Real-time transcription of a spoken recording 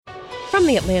From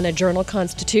the Atlanta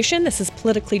Journal-Constitution, this is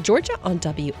Politically Georgia on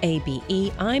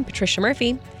WABE. I'm Patricia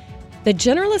Murphy. The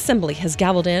General Assembly has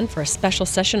gavelled in for a special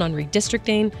session on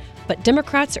redistricting, but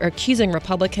Democrats are accusing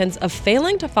Republicans of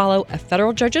failing to follow a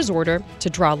federal judge's order to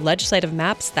draw legislative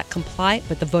maps that comply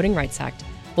with the Voting Rights Act.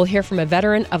 We'll hear from a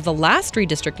veteran of the last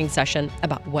redistricting session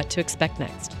about what to expect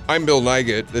next. I'm Bill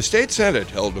Nigut. The state Senate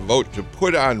held a vote to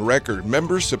put on record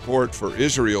member support for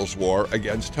Israel's war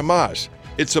against Hamas.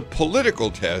 It's a political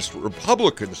test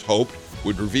Republicans hoped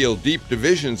would reveal deep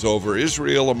divisions over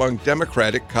Israel among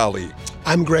Democratic colleagues.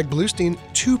 I'm Greg Bluestein.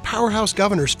 Two powerhouse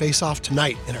governors face off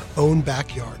tonight in our own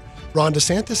backyard. Ron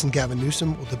DeSantis and Gavin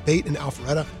Newsom will debate in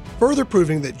Alpharetta, further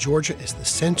proving that Georgia is the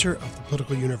center of the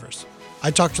political universe.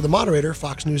 I talked to the moderator,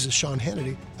 Fox News' Sean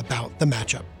Hannity, about the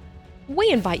matchup.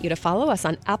 We invite you to follow us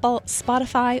on Apple,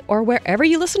 Spotify, or wherever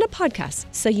you listen to podcasts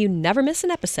so you never miss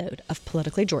an episode of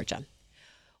Politically Georgia.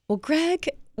 Well, Greg,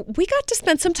 we got to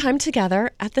spend some time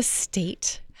together at the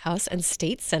State House and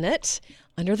State Senate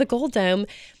under the Gold Dome.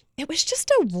 It was just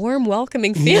a warm,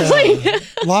 welcoming feeling. Yeah.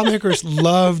 Lawmakers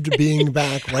loved being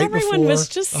back right before Everyone was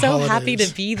just the so holidays. happy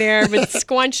to be there, but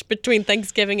squunched between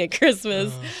Thanksgiving and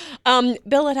Christmas.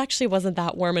 Bill, it actually wasn't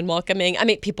that warm and welcoming. I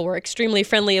mean, people were extremely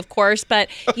friendly, of course, but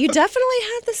you definitely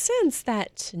had the sense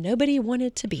that nobody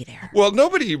wanted to be there. Well,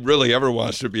 nobody really ever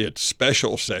wants to be at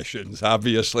special sessions,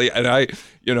 obviously. And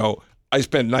I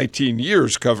spent 19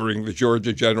 years covering the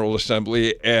Georgia General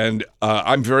Assembly, and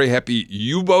I'm very happy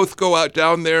you both go out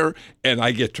down there, and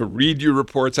I get to read your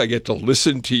reports. I get to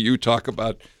listen to you talk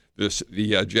about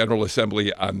the General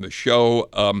Assembly on the show.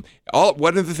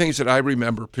 One of the things that I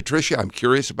remember, Patricia, I'm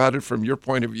curious about it from your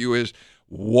point of view, is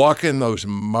walking those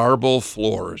marble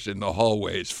floors in the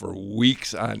hallways for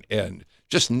weeks on end.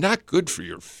 Just not good for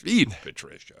your feet,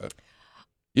 Patricia.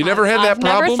 You never had that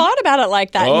problem? I've never thought about it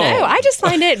like that. Oh. No, I just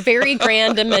find it very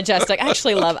grand and majestic. I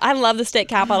love the state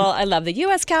capitol. I love the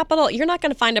U.S. Capitol. You're not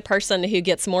going to find a person who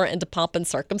gets more into pomp and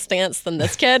circumstance than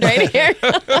this kid right here.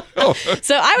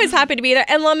 So I was happy to be there.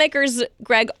 And lawmakers,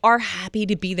 Greg, are happy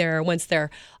to be there once they're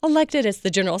elected. It's the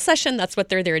general session. That's what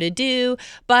they're there to do.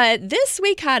 But this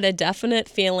week had a definite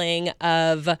feeling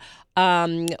of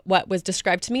what was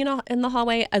described to me in the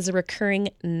hallway as a recurring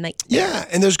nightmare. Yeah,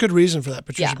 and there's good reason for that,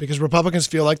 Patricia, Yeah. because Republicans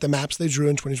feel like the maps they drew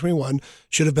in 2021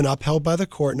 should have been upheld by the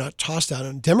court, not tossed out.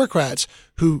 And Democrats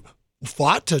who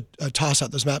fought to toss out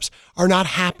those maps are not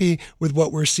happy with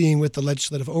what we're seeing with the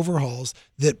legislative overhauls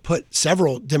that put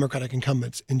several Democratic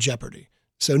incumbents in jeopardy.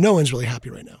 So no one's really happy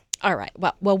right now. All right.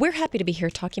 Well, we're happy to be here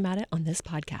talking about it on this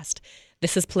podcast.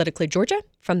 This is Politically Georgia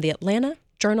from the Atlanta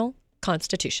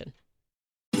Journal-Constitution.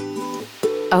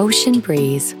 Ocean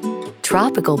breeze,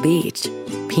 tropical beach,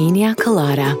 pina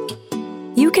colada.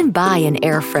 You can buy an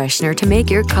air freshener to make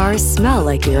your car smell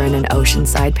like you're in an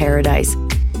oceanside paradise.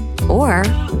 Or,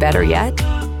 better yet,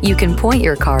 you can point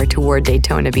your car toward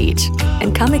Daytona Beach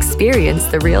and come experience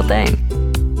the real thing.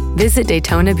 Visit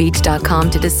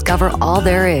DaytonaBeach.com to discover all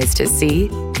there is to see,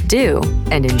 do,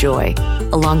 and enjoy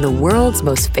along the world's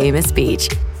most famous beach,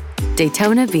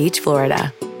 Daytona Beach,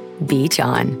 Florida. Beach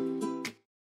on.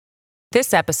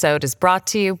 This episode is brought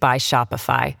to you by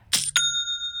Shopify.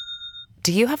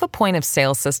 Do you have a point of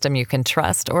sale system you can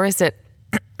trust, or is it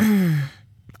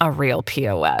a real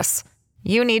POS?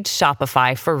 You need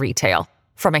Shopify for retail.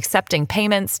 From accepting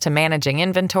payments to managing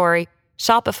inventory,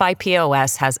 Shopify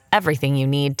POS has everything you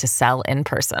need to sell in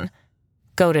person.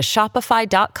 Go to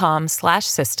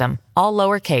shopify.com/system, all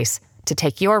lowercase, to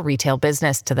take your retail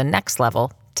business to the next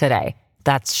level today.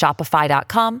 That's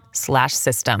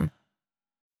shopify.com/system.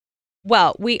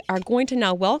 Well, we are going to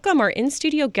now welcome our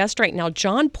in-studio guest right now,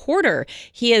 John Porter.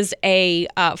 He is a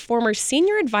former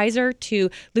senior advisor to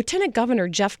Lieutenant Governor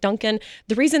Jeff Duncan.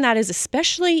 The reason that is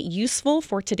especially useful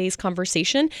for today's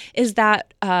conversation is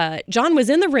that John was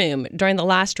in the room during the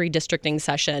last redistricting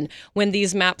session when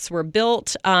these maps were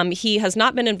built. He has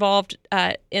not been involved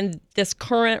in this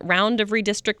current round of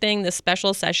redistricting, this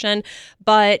special session,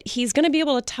 but he's going to be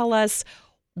able to tell us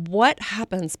what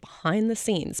happens behind the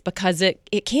scenes, because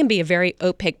it can be a very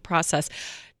opaque process.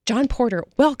 John Porter,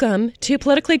 welcome to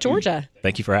Politically Georgia.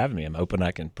 Thank you for having me. I'm hoping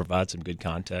I can provide some good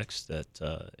context that's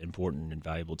important and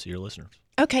valuable to your listeners.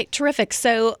 Okay, terrific.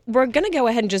 So we're going to go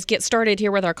ahead and just get started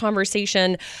here with our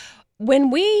conversation.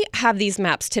 When we have these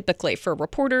maps, typically for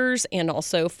reporters and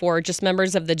also for just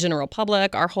members of the general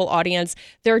public, our whole audience,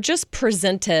 they're just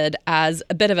presented as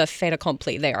a bit of a fait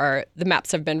accompli. The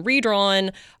maps have been redrawn,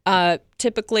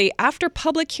 typically after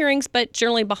public hearings, but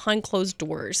generally behind closed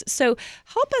doors. So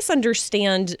help us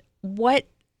understand what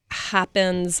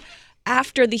happens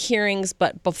after the hearings,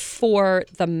 but before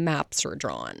the maps are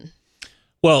drawn.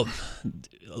 Well,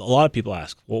 a lot of people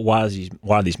ask, well, why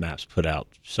are these maps put out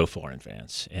so far in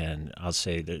advance? And I'll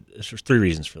say that there's three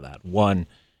reasons for that. One,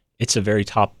 it's a very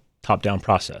top-down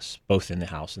process, both in the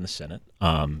House and the Senate.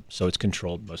 So it's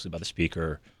controlled mostly by the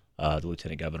Speaker, the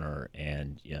Lieutenant Governor,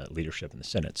 and leadership in the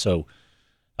Senate. So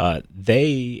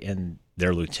they and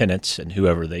their lieutenants and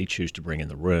whoever they choose to bring in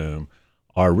the room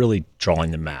are really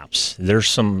drawing the maps. There's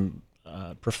some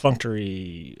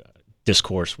perfunctory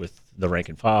discourse with the rank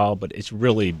and file, but it's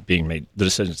really being made, the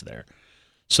decisions there.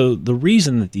 So the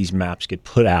reason that these maps get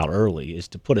put out early is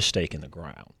to put a stake in the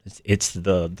ground. It's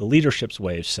the leadership's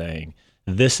way of saying,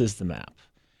 this is the map.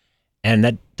 And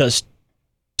that does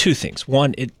two things.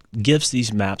 One, it gives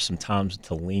these maps some time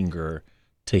to linger,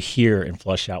 to hear and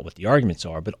flesh out what the arguments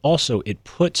are, but also it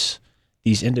puts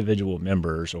these individual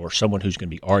members or someone who's going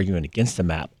to be arguing against the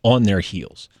map on their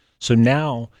heels. So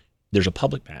now there's a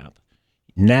public map.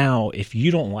 Now, if you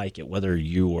don't like it, whether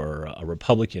you are a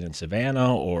Republican in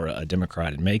Savannah or a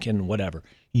Democrat in Macon, whatever,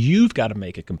 you've got to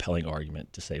make a compelling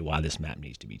argument to say why this map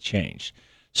needs to be changed.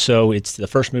 So it's the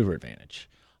first mover advantage.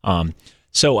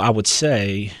 So I would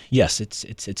say, yes,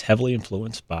 it's heavily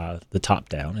influenced by the top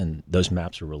down, and those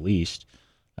maps are released.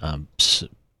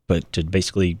 But to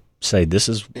basically say this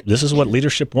is what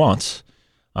leadership wants.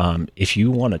 If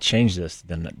you want to change this,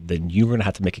 then you're going to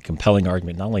have to make a compelling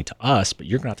argument not only to us, but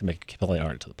you're going to have to make a compelling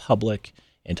argument to the public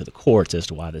and to the courts as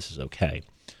to why this is okay.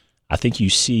 I think you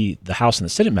see the House and the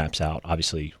Senate maps out,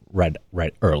 obviously, right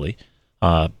early,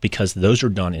 because those are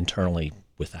done internally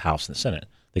with the House and the Senate.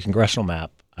 The congressional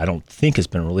map, I don't think has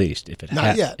been released.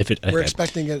 Not yet. We're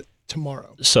expecting it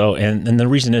tomorrow. So, and the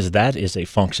reason is that is a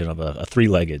function of a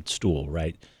three-legged stool,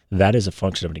 right? That is a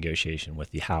function of negotiation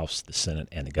with the House, the Senate,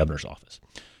 and the governor's office.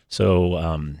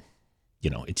 So,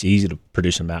 it's easy to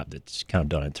produce a map that's kind of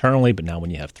done internally, but now when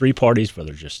you have three parties,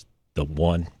 whether just the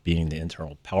one being the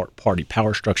internal party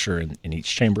power structure in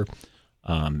each chamber,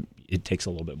 it takes a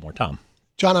little bit more time.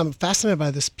 John, I'm fascinated by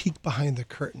this peek behind the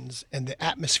curtains and the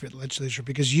atmosphere of the legislature,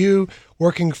 because you,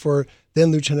 working for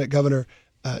then Lieutenant Governor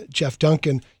Jeff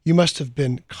Duncan, you must have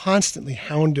been constantly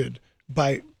hounded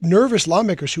by nervous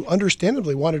lawmakers who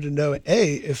understandably wanted to know,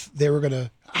 A, if they were going to,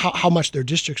 how much their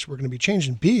districts were going to be changed,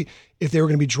 and B, if they were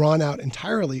going to be drawn out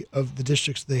entirely of the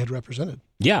districts they had represented.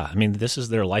 Yeah, I mean, this is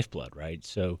their lifeblood, right?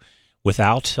 So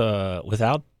without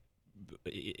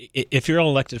if you're an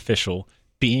elected official,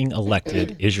 being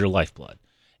elected is your lifeblood.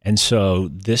 And so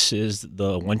this is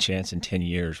the one chance in 10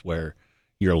 years where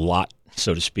your lot,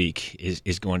 so to speak,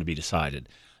 is going to be decided.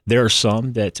 There are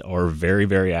some that are very,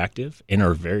 very active and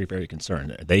are very, very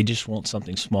concerned. They just want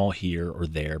something small here or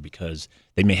there because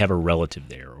they may have a relative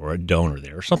there or a donor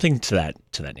there or something to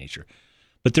that nature.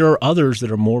 But there are others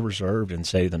that are more reserved and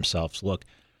say to themselves, look,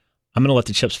 I'm going to let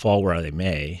the chips fall where they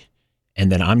may,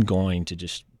 and then I'm going to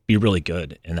just be really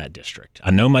good in that district. I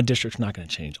know my district's not going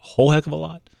to change a whole heck of a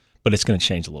lot, but it's going to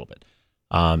change a little bit.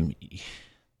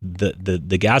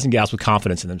 The guys and gals with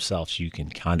confidence in themselves, you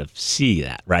can kind of see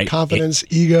that, right? Confidence,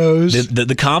 egos.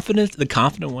 The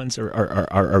confident ones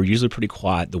are usually pretty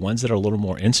quiet. The ones that are a little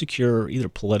more insecure, either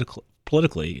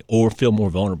politically or feel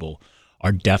more vulnerable,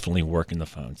 are definitely working the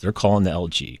phones. They're calling the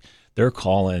LG. They're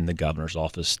calling the governor's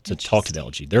office to talk to the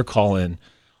LG. They're calling,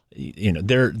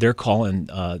 they're calling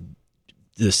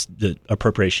the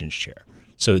appropriations chair.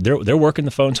 So they're working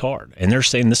the phones hard, and they're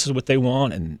saying this is what they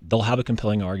want, and they'll have a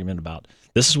compelling argument about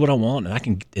this is what I want,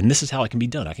 and this is how it can be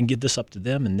done. I can give this up to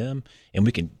them, and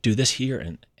we can do this here,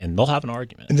 and they'll have an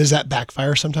argument. And does that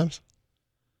backfire sometimes?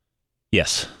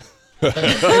 Yes.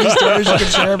 Any stories you can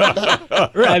share about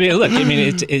that? Right.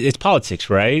 It's politics,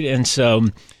 right? And so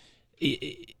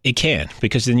it can,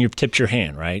 because then you've tipped your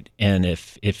hand, right? And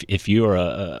if you are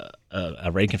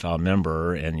a rank and file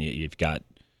member and you've got,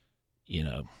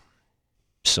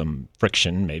 some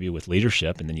friction maybe with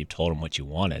leadership, and then you've told them what you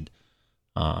wanted,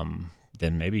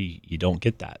 then maybe you don't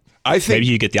get that. I think maybe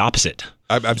you get the opposite.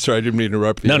 I'm sorry, I didn't mean to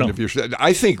interrupt the end of your.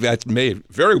 I think that may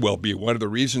very well be one of the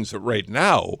reasons that right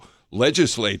now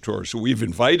legislators who we've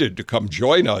invited to come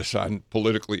join us on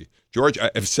Politically George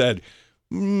have said,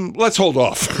 let's hold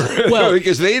off,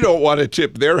 because they don't want to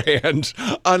tip their hands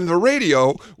on the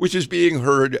radio, which is being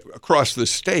heard across the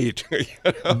state.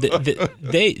 The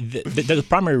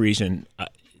primary reason,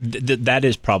 that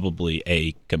is probably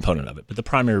a component of it, but the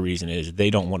primary reason is they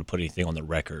don't want to put anything on the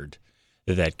record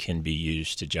that can be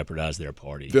used to jeopardize their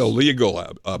parties. The legal.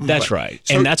 That's right.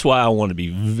 So, and that's why I want to be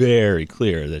very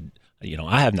clear that,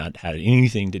 I have not had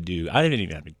anything to do. I didn't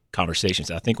even have conversations.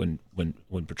 I think when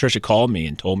Patricia called me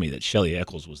and told me that Shelley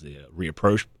Eccles was the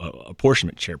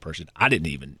apportionment chairperson, I didn't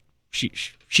even.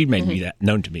 She made me that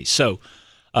known to me. So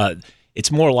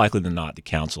it's more likely than not the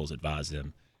council has advised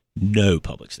them, No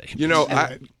public statement. You know,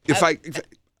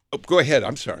 go ahead.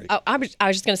 I'm sorry. I was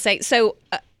just going to say, so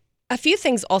a few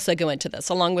things also go into this,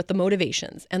 along with the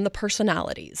motivations and the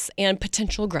personalities and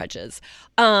potential grudges.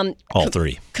 All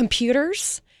three.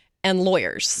 Computers and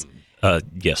lawyers.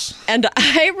 Yes. And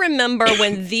I remember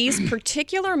when these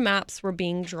particular maps were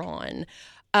being drawn,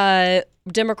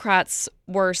 Democrats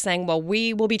were saying, well,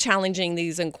 we will be challenging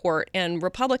these in court. And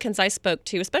Republicans I spoke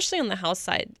to, especially on the House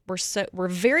side, were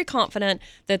very confident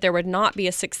that there would not be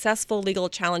a successful legal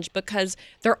challenge because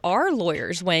there are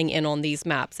lawyers weighing in on these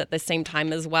maps at the same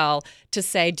time as well to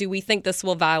say, do we think this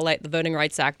will violate the Voting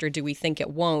Rights Act or do we think it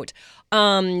won't?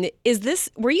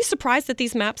 Were you surprised that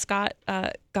these maps got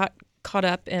caught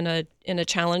up in a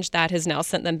challenge that has now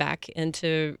sent them back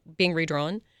into being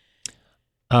redrawn?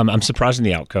 I'm surprised in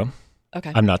the outcome.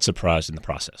 Okay. I'm not surprised in the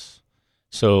process.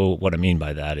 So what I mean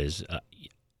by that is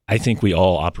I think we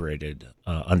all operated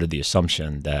under the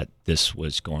assumption that this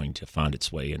was going to find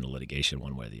its way into litigation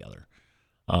one way or the other.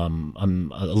 I'm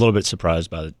a little bit surprised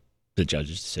by the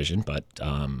judge's decision, but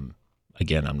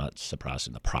again, I'm not surprised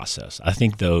in the process. I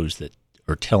think those that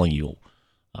are telling you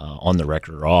on the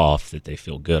record or off that they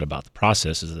feel good about the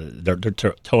process is that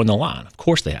they're towing the line. Of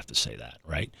course they have to say that,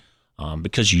 right?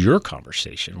 Because your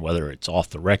conversation, whether it's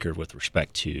off the record with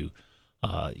respect to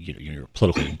your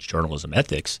political journalism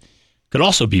ethics, could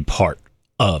also be part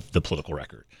of the political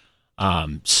record.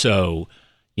 So,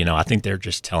 I think they're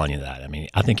just telling you that. I mean,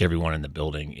 I think everyone in the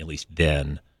building, at least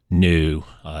then, knew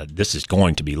this is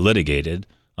going to be litigated,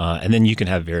 and then you can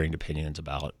have varying opinions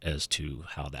about as to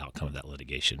how the outcome of that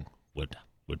litigation would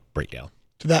break down.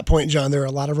 To that point, John, there are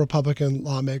a lot of Republican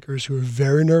lawmakers who are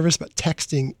very nervous about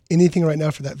texting anything right now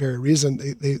for that very reason.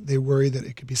 They worry that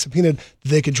it could be subpoenaed.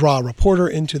 They could draw a reporter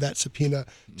into that subpoena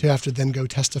to have to then go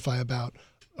testify about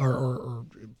or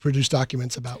produce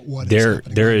documents about what is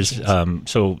happening. There is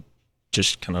so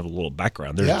just kind of a little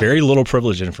background. There's very little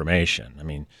privileged information. I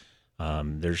mean,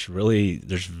 there's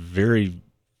very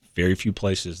very few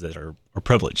places that are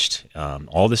privileged.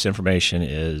 All this information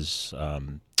is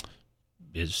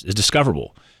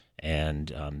discoverable.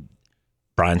 And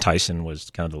Brian Tyson was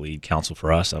kind of the lead counsel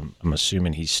for us. I'm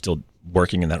assuming he's still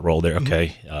working in that role there.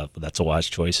 Okay, but that's a wise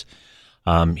choice.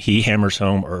 He hammers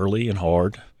home early and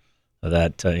hard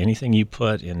that anything you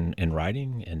put in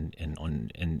writing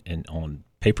and on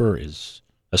paper is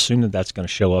assume that that's going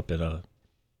to show up in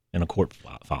a court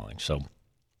filing. So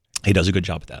he does a good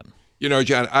job at that.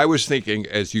 John, I was thinking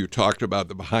as you talked about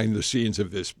the behind the scenes of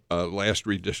this last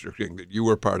redistricting that you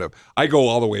were part of, I go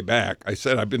all the way back. I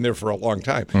said I've been there for a long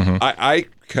time. Mm-hmm. I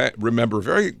remember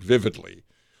very vividly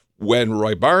when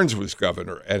Roy Barnes was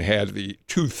governor and had the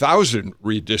 2000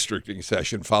 redistricting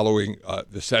session following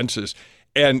the census.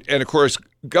 And of course,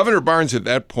 Governor Barnes at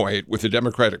that point, with the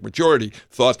Democratic majority,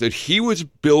 thought that he was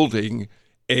building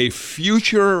a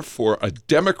future for a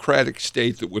democratic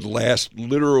state that would last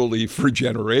literally for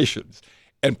generations.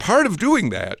 And part of doing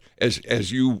that,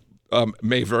 as you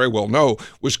may very well know,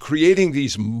 was creating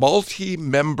these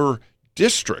multi-member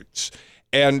districts.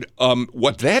 And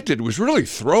what that did was really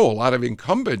throw a lot of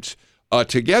incumbents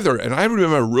together. And I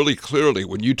remember really clearly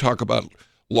when you talk about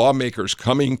lawmakers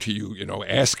coming to you,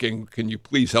 asking, can you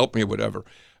please help me, whatever.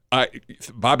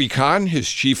 Bobby Kahn, his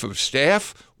chief of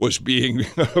staff, was being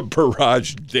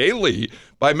barraged daily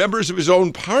by members of his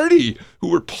own party who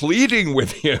were pleading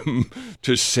with him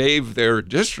to save their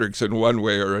districts in one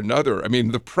way or another. I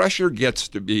mean, the pressure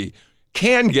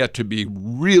can get to be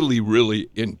really, really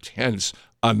intense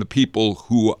on the people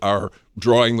who are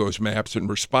drawing those maps and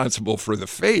responsible for the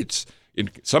fates, in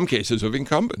some cases, of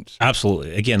incumbents.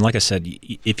 Absolutely. Again, like I said,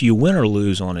 if you win or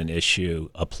lose on an issue,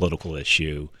 a political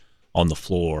issue, on the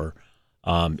floor,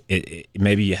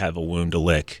 maybe you have a wound to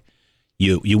lick.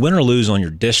 You win or lose on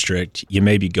your district, you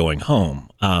may be going home.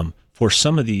 For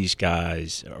some of these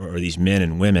guys or these men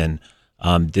and women,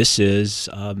 this is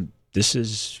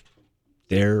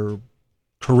their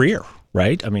career,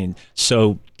 right? I mean,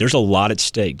 so there's a lot at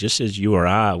stake. Just as you or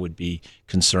I would be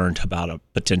concerned about a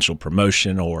potential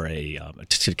promotion or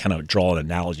to kind of draw an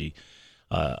analogy,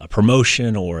 a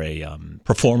promotion or a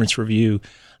performance review.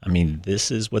 I mean,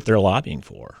 this is what they're lobbying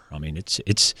for. I mean,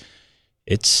 it's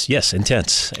yes,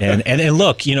 intense. And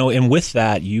look, and with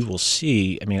that, you will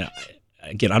see. I mean,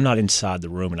 again, I'm not inside the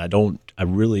room, and I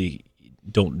really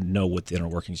don't know what the inner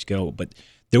workings go, but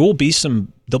there'll be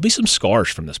some scars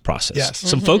from this process. Yes.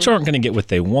 Some folks aren't going to get what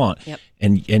they want. Yep.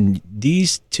 And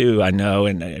these two, I know,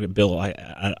 and Bill,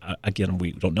 again,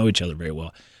 we don't know each other very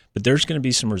well, but there's going to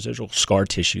be some residual scar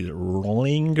tissue that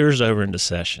lingers over into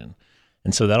session.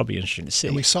 And so that'll be interesting to see.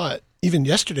 And we saw it even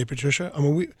yesterday, Patricia. I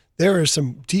mean, there are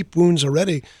some deep wounds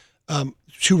already. 2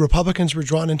 Republicans were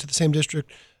drawn into the same district.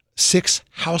 6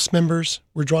 House members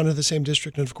were drawn into the same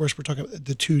district. And of course, we're talking about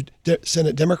the 2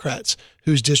 Senate Democrats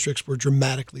whose districts were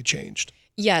dramatically changed.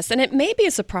 Yes, and it may be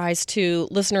a surprise to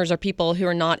listeners or people who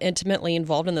are not intimately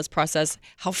involved in this process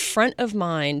how front of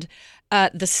mind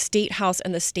the state House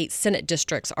and the state Senate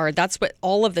districts are. That's what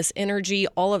all of this energy,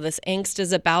 all of this angst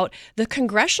is about. The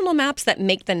congressional maps that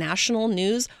make the national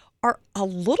news are a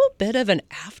little bit of an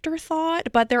afterthought,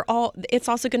 but it's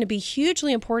also going to be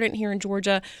hugely important here in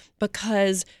Georgia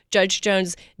because Judge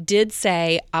Jones did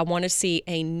say, I want to see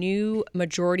a new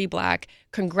majority Black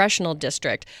congressional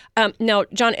district. Now,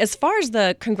 John, as far as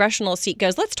the congressional seat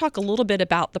goes, let's talk a little bit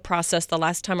about the process the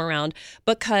last time around,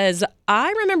 because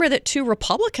I remember that 2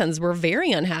 Republicans were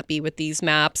very unhappy with these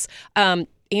maps,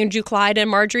 Andrew Clyde and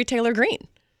Marjorie Taylor Greene.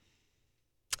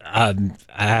 I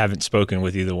haven't spoken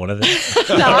with either one of them.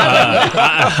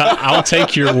 I'll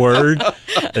take your word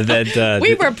that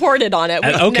we reported on it.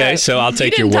 Okay, so I'll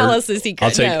take your word. Tell us the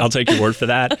secret. I'll take your word for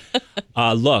that.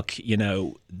 Look,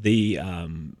 the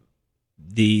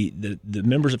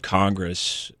members of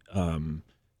Congress,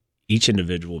 each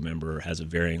individual member has a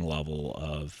varying level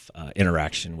of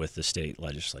interaction with the state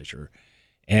legislature.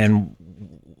 And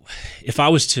if I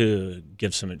was to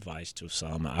give some advice to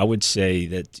some, I would say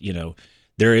that,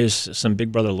 there is some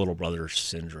big brother, little brother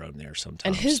syndrome there sometimes.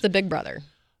 And who's the big brother?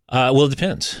 Well, it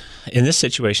depends. In this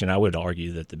situation, I would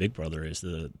argue that the big brother is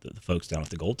the folks down at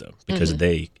the Gold Dome because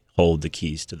they hold the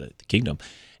keys to the kingdom.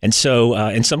 And so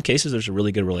in some cases, there's a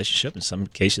really good relationship. In some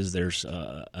cases, there's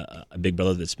a big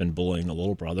brother that's been bullying the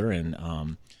little brother.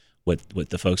 And what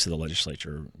the folks of the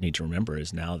legislature need to remember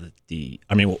is now that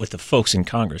what the folks in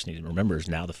Congress need to remember is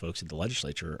now the folks at the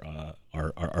legislature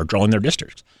are drawing their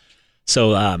districts.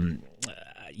 So,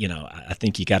 I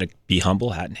think you got to be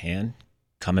humble, hat in hand,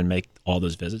 come and make all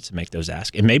those visits and make those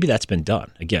asks. And maybe that's been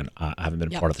done. Again, I haven't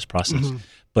been a part of this process,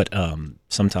 but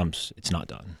sometimes it's not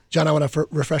done. John, I want to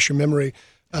refresh your memory.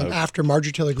 After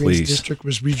Marjorie Taylor Greene's district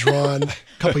was redrawn a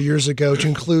couple of years ago to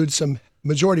include some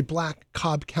majority Black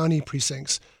Cobb County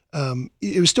precincts,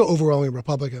 it was still overwhelmingly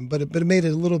Republican, but it made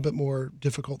it a little bit more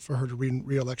difficult for her to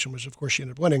re-election, which of course she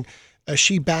ended up winning.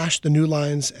 She bashed the New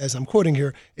Lines, as I'm quoting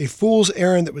here, a fool's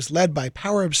errand that was led by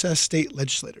power-obsessed state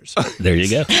legislators. There you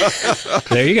go.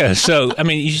 There you go. So,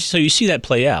 you see that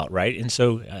play out, right? And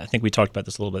so I think we talked about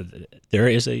this a little bit. There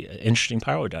is an interesting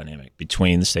power dynamic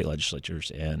between the state legislatures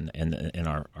and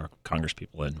our Congress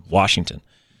people in Washington.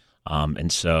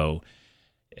 And so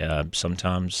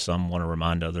sometimes some want to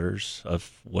remind others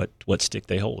of what stick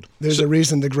they hold. There's a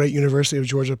reason the great University of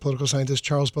Georgia political scientist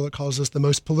Charles Bullock calls this the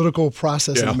most political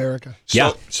process in America.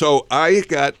 So I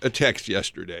got a text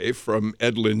yesterday from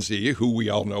Ed Lindsay, who we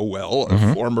all know well,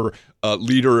 a former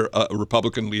leader, a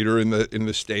Republican leader in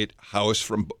the state House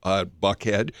from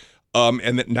Buckhead,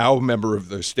 and now a member of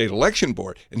the state election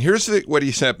board. And here's what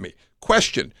he sent me.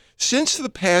 Question: since the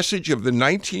passage of the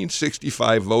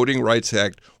 1965 Voting Rights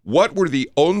Act, what were the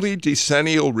only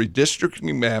decennial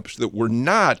redistricting maps that were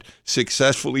not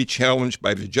successfully challenged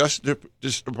by the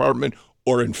Justice Department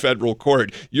or in federal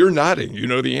court? You're nodding. You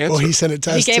know the answer. Well, he sent it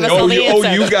to us, he gave too. us all the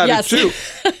answer. You got yes. it, too.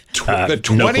 The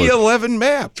 2011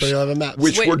 maps,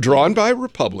 which were drawn by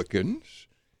Republicans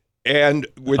and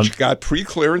which got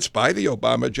pre-clearance by the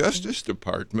Obama Justice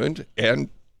Department and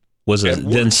Was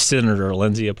then Senator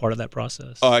Lindsay a part of that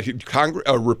process?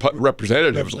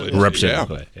 Representative Lindsay.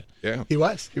 Representative, yeah. He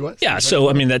was. Yeah,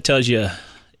 so that tells you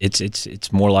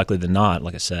it's more likely than not,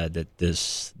 like I said, that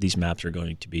these maps are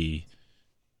going to be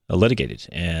litigated.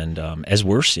 And as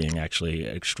we're seeing, actually,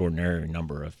 an extraordinary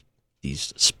number of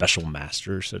these special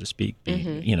masters, so to speak,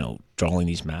 drawing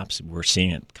these maps. We're seeing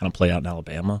it kind of play out in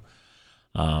Alabama.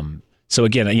 So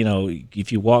again,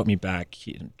 if you walk me back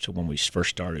to when we first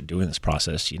started doing this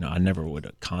process, I never would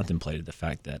have contemplated the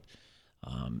fact that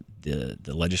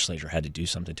the legislature had to do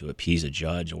something to appease a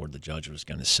judge, or the judge was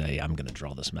going to say, "I'm going to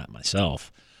draw this map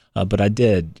myself." But I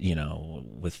did,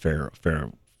 with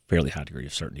fairly high degree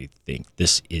of certainty, think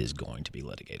this is going to be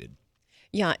litigated.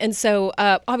 Yeah, and so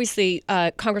obviously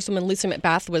Congresswoman Lucy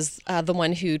McBath was the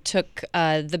one who took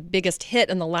the biggest hit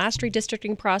in the last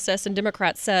redistricting process, and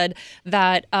Democrats said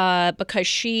that because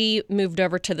she moved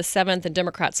over to the 7th and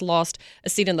Democrats lost a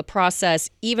seat in the process,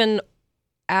 even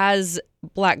as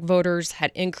Black voters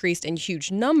had increased in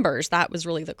huge numbers, that was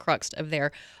really the crux of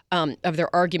their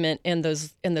argument in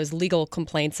those legal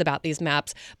complaints about these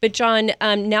maps. But John,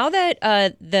 now that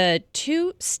the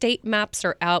 2 state maps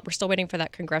are out, we're still waiting for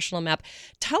that congressional map.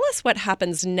 Tell us what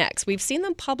happens next. We've seen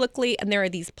them publicly, and there are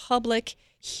these public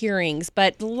hearings.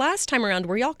 But the last time around,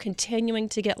 were y'all continuing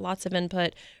to get lots of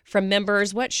input from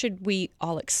members? What should we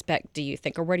all expect, do you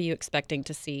think, or what are you expecting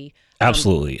to see?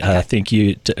 Absolutely. Okay. I think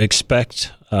you to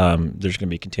expect there's going to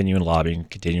be continuing lobbying,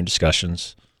 continuing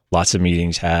discussions, lots of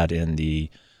meetings had in the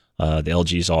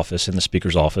LG's office and the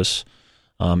Speaker's office.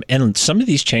 And some of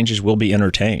these changes will be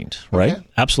entertained, right? Okay.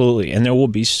 Absolutely. And there will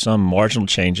be some marginal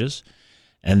changes.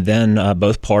 And then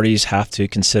both parties have to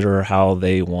consider how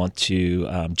they want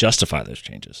to justify those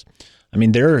changes. I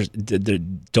mean,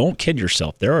 don't kid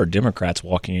yourself. There are Democrats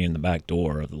walking in the back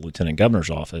door of the Lieutenant Governor's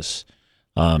office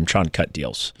trying to cut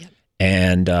deals. Yep.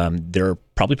 And there are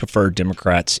probably preferred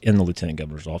Democrats in the Lieutenant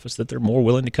Governor's office that they're more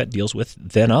willing to cut deals with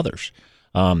than others.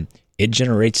 It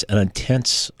generates an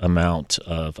intense amount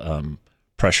of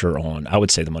pressure on, I would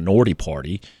say, the minority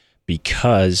party,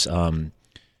 because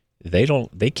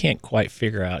they can't quite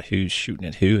figure out who's shooting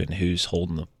at who and who's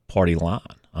holding the party line.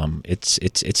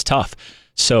 It's tough.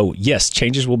 So yes,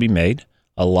 changes will be made.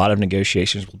 A lot of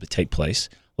negotiations will take place.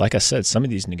 Like I said, some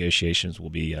of these negotiations will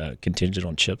be contingent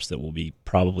on chips that will be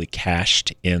probably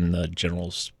cashed in the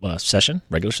general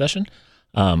regular session.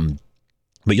 But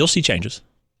you'll see changes.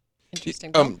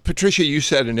 Interesting. Patricia, you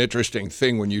said an interesting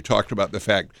thing when you talked about the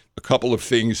fact a couple of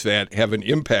things that have an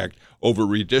impact over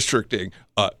redistricting,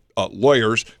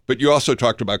 lawyers, but you also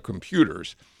talked about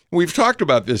computers. We've talked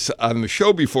about this on the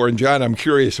show before, and John, I'm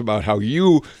curious about how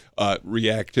you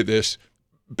react to this.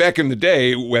 Back in the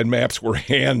day when maps were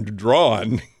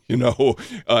hand-drawn,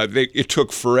 it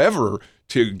took forever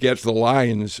to get the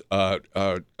lines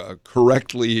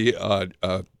correctly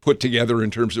put together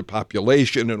in terms of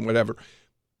population and whatever.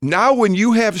 Now, when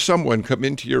you have someone come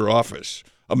into your office,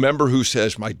 a member who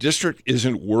says, my district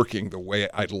isn't working the way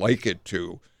I'd like it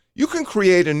to, you can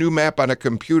create a new map on a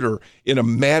computer in a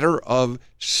matter of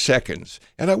seconds.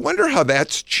 And I wonder how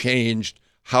that's changed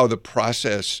how the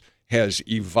process has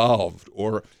evolved,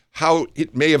 or how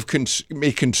it may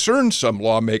concern some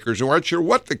lawmakers who aren't sure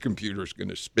what the computer is going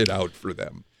to spit out for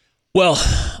them. Well,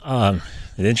 the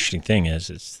interesting thing is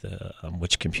it's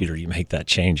which computer you make that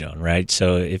change on, right?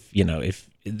 So if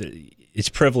it's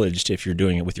privileged if you're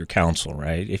doing it with your counsel,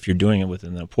 right? If you're doing it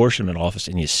within the apportionment office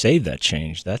and you save that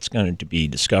change, that's going to be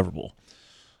discoverable.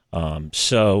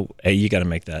 So A, you got to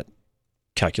make that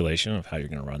calculation of how you're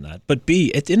going to run that. But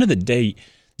B, at the end of the day,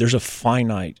 there's a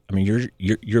finite. I mean,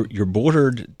 you're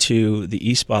bordered to the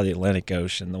east by the Atlantic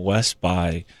Ocean, the west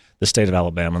by the state of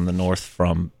Alabama, and the north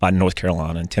by North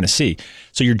Carolina and Tennessee.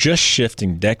 So you're just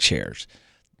shifting deck chairs.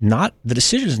 The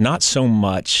decision is not so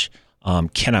much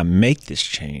can I make this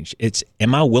change? It's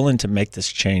am I willing to make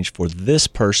this change for this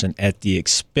person at the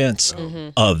expense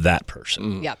of that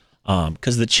person? Yep.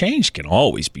 Because the change can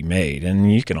always be made,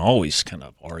 and you can always kind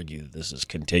of argue that this is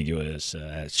contiguous,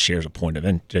 shares a point of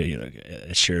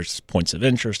it shares points of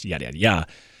interest, yada yada yada.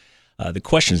 The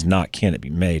question is not can it be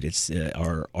made. It's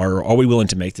are we willing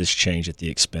to make this change at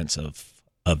the expense of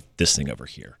this thing over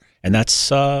here? And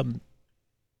that's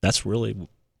really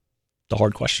the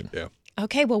hard question. Yeah.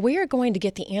 Okay, well, we are going to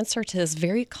get the answer to this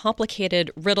very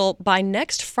complicated riddle by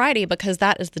next Friday, because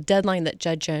that is the deadline that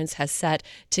Judge Jones has set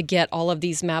to get all of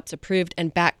these maps approved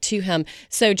and back to him.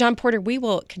 So, John Porter, we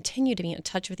will continue to be in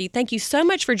touch with you. Thank you so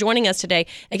much for joining us today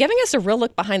and giving us a real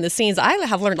look behind the scenes. I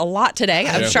have learned a lot today.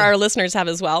 I'm sure our listeners have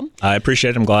as well. I appreciate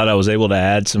it. I'm glad I was able to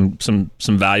add some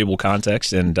valuable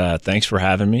context, and thanks for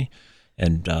having me.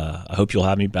 And I hope you'll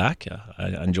have me back.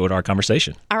 I enjoyed our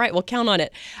conversation. All right, well, count on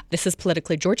it. This is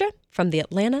Politically Georgia from the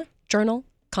Atlanta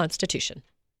Journal-Constitution.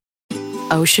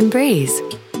 Ocean breeze,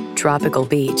 tropical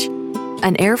beach.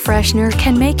 An air freshener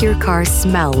can make your car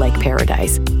smell like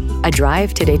paradise. A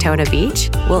drive to Daytona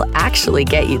Beach will actually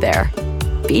get you there.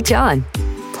 Beach on.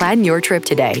 Plan your trip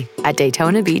today at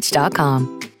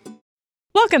DaytonaBeach.com.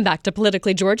 Welcome back to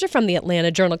Politically Georgia from the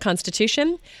Atlanta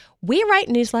Journal-Constitution. We write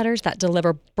newsletters that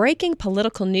deliver breaking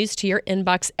political news to your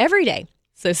inbox every day.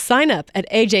 So sign up at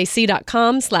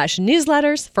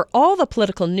ajc.com/newsletters for all the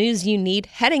political news you need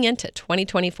heading into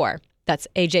 2024. That's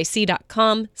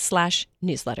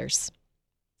ajc.com/newsletters.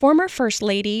 Former First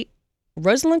Lady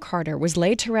Rosalynn Carter was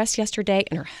laid to rest yesterday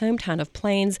in her hometown of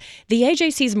Plains. The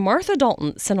AJC's Martha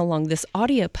Dalton sent along this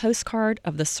audio postcard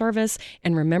of the service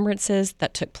and remembrances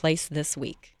that took place this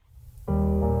week.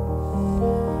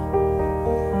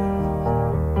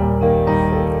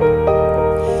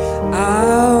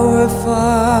 Our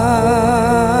Father.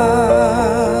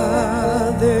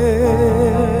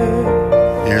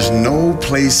 There's no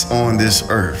place on this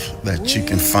earth that you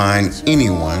can find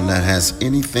anyone that has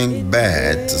anything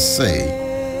bad to say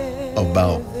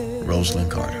about Rosalynn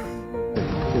Carter.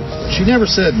 She never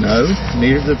said no,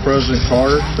 neither did President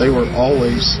Carter. They were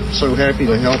always so happy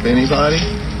to help anybody.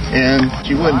 and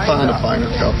you wouldn't find a finer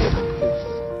couple.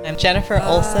 I'm Jennifer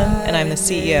Olson, and I'm the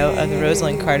CEO of the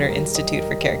Rosalind Carter Institute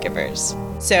for Caregivers.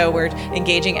 So we're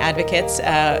engaging advocates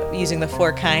using the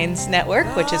Four Kinds Network,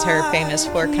 which is her famous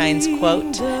Four Kinds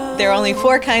quote. There are only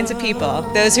four kinds of people: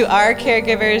 those who are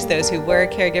caregivers, those who were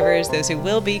caregivers, those who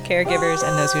will be caregivers,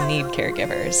 and those who need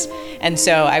caregivers. And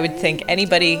so I would think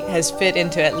anybody has fit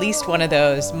into at least one of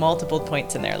those multiple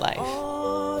points in their life.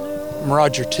 I'm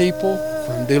Roger Teeple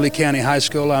from Dooley County High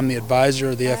School. I'm the advisor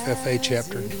of the FFA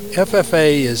chapter.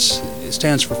 FFA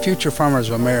stands for Future Farmers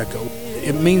of America.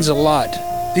 It means a lot.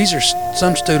 These are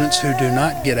some students who do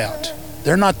not get out.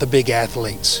 They're not the big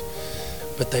athletes,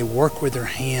 but they work with their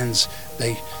hands.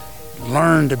 They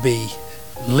learn to be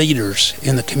leaders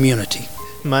in the community.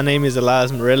 My name is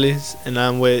Elias Morales, and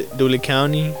I'm with Dooley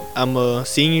County. I'm a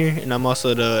senior, and I'm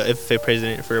also the FFA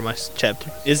president for my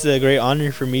chapter. It's a great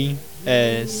honor for me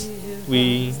as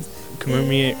we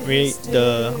commemorate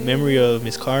the memory of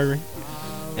Miss Carter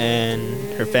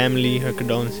and her family, her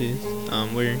condolences.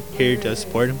 We're here to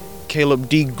support them. Caleb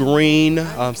D. Green,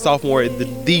 sophomore at the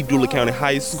Dooley County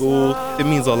High School. It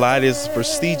means a lot. It's a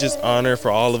prestigious honor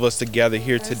for all of us to gather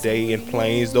here today in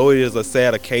Plains, though it is a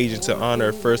sad occasion to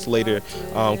honor First Lady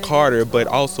Carter, but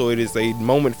also it is a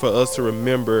moment for us to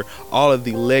remember all of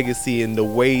the legacy and the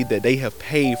way that they have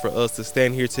paid for us to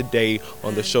stand here today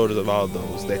on the shoulders of all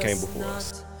those that came before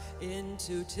us.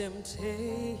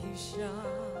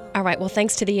 All right. Well,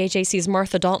 thanks to the AJC's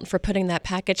Martha Dalton for putting that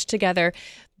package together.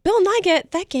 Bill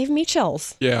Nigut, that gave me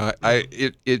chills. Yeah,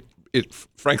 it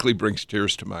frankly brings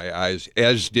tears to my eyes,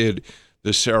 as did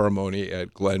the ceremony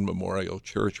at Glen Memorial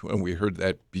Church when we heard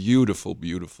that beautiful,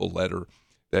 beautiful letter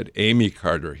that Amy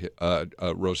Carter,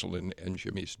 Rosalind and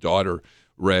Jimmy's daughter,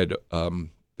 read,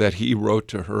 that he wrote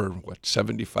to her,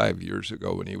 75 years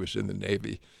ago when he was in the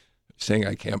Navy, saying,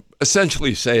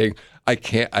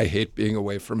 I hate being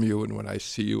away from you, and when I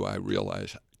see you, I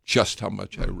realize just how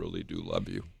much I really do love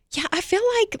you. Yeah, I feel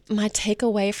like my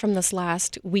takeaway from this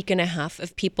last week and a half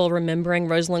of people remembering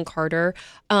Rosalind Carter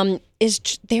is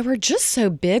they were just so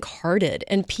big-hearted,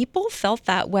 and people felt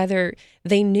that whether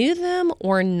they knew them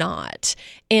or not.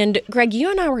 And Greg,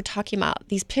 you and I were talking about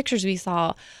these pictures we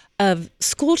saw of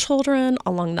school children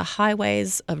along the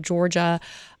highways of Georgia,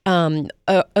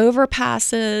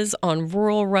 overpasses on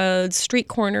rural roads, street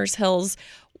corners, hills,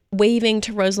 waving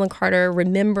to Rosalind Carter,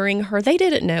 remembering her. They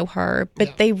didn't know her,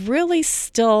 but they really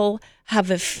still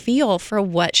have a feel for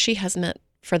what she has meant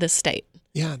for the state.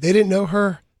 Yeah, they didn't know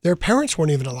her. Their parents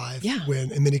weren't even alive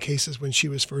when, in many cases, when she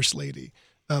was First Lady.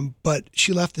 But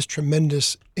she left this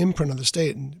tremendous imprint on the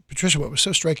state. And Patricia, what was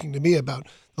so striking to me about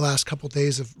the last couple of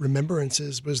days of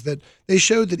remembrances was that they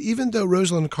showed that even though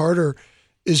Rosalind Carter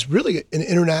is really an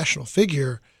international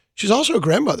figure, she's also a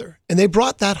grandmother. And they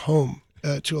brought that home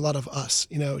to a lot of us.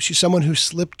 You know, she's someone who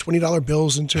slipped $20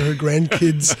 bills into her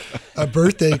grandkids'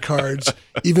 birthday cards,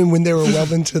 even when they were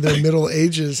well into their middle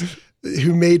ages,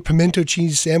 who made pimento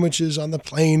cheese sandwiches on the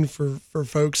plane for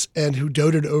folks, and who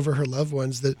doted over her loved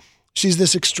ones. That she's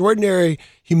this extraordinary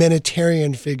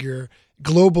humanitarian figure,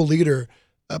 global leader,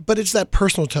 but it's that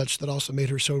personal touch that also made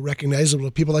her so recognizable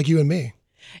to people like you and me.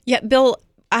 Yeah, Bill,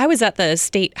 I was at the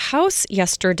State House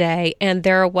yesterday, and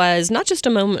there was not just a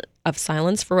moment of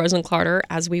silence for Rosalind Carter,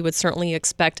 as we would certainly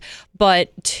expect,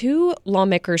 but two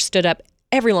lawmakers stood up.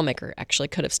 Every lawmaker actually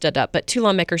could have stood up, but two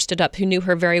lawmakers stood up who knew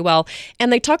her very well.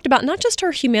 And they talked about not just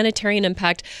her humanitarian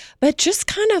impact, but just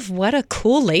kind of what a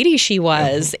cool lady she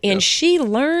was. And she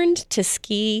learned to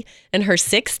ski in her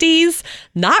 60s.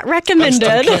 Not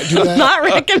recommended. Not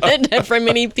recommended for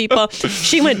many people.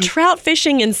 She went trout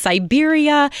fishing in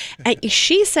Siberia.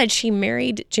 She said she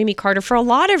married Jimmy Carter for a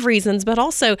lot of reasons, but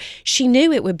also she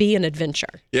knew it would be an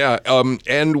adventure. Yeah,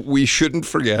 and we shouldn't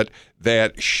forget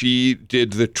that she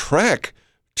did the trek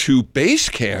to base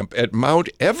camp at Mount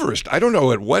Everest. I don't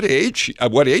know at what age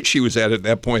she was at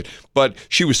that point, but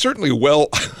she was certainly well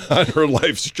on her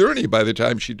life's journey by the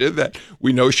time she did that.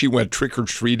 We know she went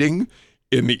trick-or-treating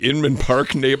in the Inman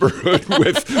Park neighborhood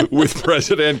with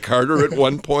President Carter at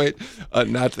one point,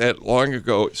 not that long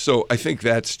ago. So I think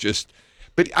that's just...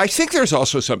 But I think there's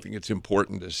also something that's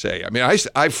important to say. I mean,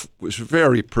 I was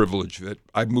very privileged that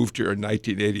I moved here in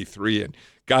 1983 and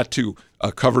got to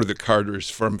cover the Carters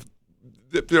from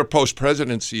their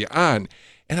post-presidency on.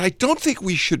 And I don't think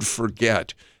we should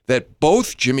forget that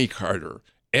both Jimmy Carter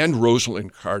and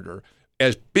Rosalind Carter,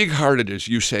 as big-hearted as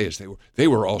you say as they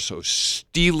were also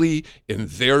steely in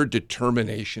their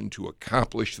determination to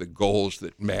accomplish the goals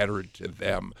that mattered to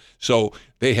them. So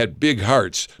they had big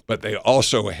hearts, but they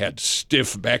also had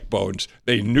stiff backbones.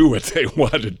 They knew what they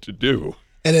wanted to do.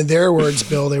 And in their words,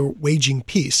 Bill, they were waging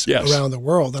peace around the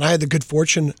world. And I had the good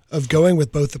fortune of going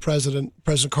with both President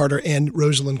Carter and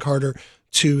Rosalind Carter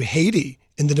to Haiti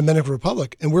in the Dominican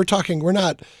Republic. And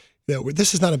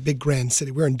this is not a big grand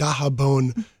city. We're in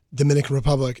Dajabon, Dominican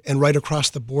Republic, and right across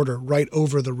the border, right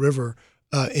over the river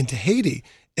into Haiti.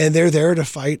 And they're there to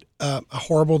fight a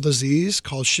horrible disease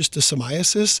called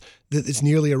schistosomiasis that is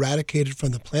nearly eradicated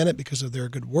from the planet because of their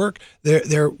good work.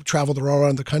 They're traveled all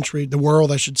around the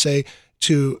world, I should say,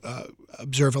 to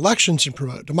observe elections and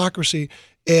promote democracy.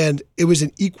 And it was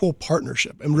an equal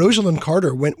partnership. And Rosalind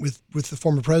Carter went with the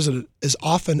former president as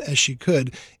often as she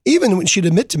could, even when she'd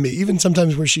admit to me, even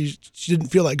sometimes where she didn't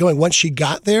feel like going. Once she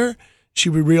got there, she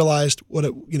realized what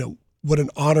an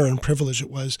honor and privilege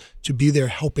it was to be there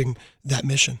helping that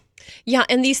mission. Yeah,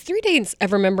 and these 3 days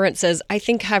of remembrances, I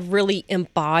think, have really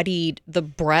embodied the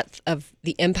breadth of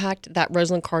the impact that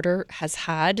Rosalind Carter has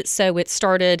had. So it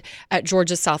started at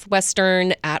Georgia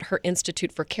Southwestern, at her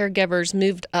Institute for Caregivers,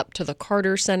 moved up to the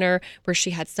Carter Center, where she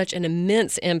had such an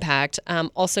immense impact.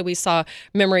 Also, we saw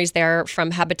memories there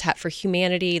from Habitat for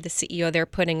Humanity, the CEO there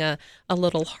putting a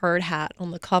little hard hat on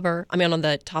the on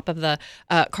the top of the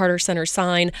Carter Center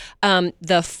sign.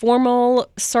 The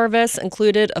formal service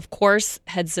included, of course,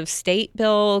 heads of state,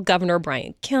 Bill, Governor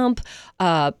Brian Kemp,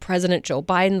 President Joe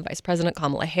Biden, Vice President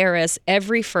Kamala Harris,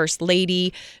 every first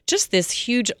lady, just this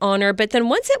huge honor. But then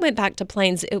once it went back to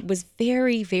Plains, it was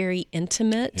very, very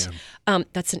intimate. Yeah.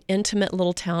 That's an intimate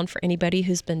little town for anybody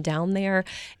who's been down there.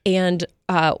 And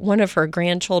one of her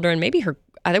grandchildren,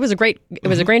 it was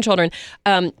a grandchildren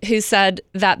who said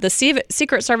that the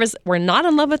Secret Service were not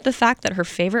in love with the fact that her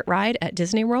favorite ride at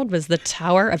Disney World was the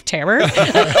Tower of Terror.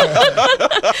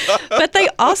 But they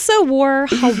also wore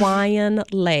Hawaiian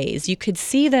leis. You could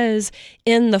see those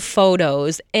in the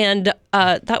photos. And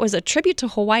that was a tribute to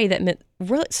Hawaii that meant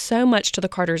really so much to the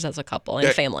Carters as a couple and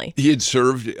family. He had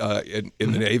served in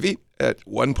the Navy at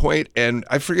one point, and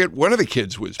I forget, one of the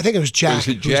kids was... I think it was Jack. Was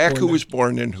it Jack who was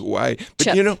born in Hawaii?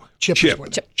 But Chip.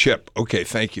 Chip. Okay,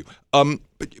 thank you.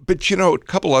 But a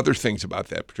couple other things about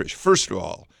that, Patricia. First of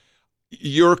all,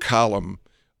 your column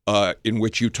in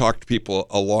which you talked to people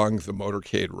along the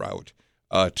motorcade route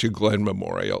to Glenn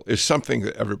Memorial is something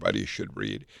that everybody should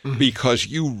read, because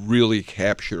you really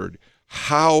captured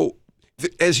how...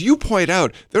 As you point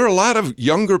out, there are a lot of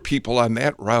younger people on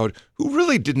that route who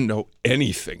really didn't know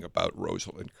anything about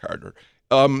Rosalind Carter,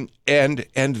 and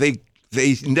they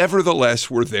nevertheless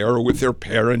were there with their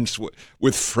parents,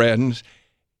 with friends,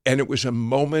 and it was a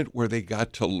moment where they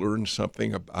got to learn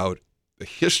something about the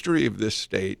history of this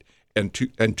state and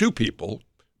two people,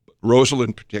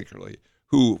 Rosalind particularly,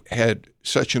 who had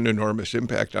such an enormous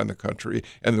impact on the country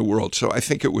and the world. So I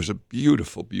think it was a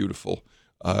beautiful, beautiful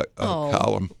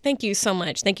column. Thank you so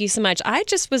much. Thank you so much. I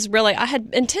had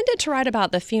intended to write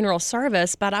about the funeral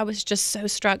service, but I was just so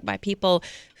struck by people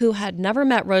who had never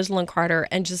met Rosalind Carter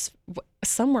and just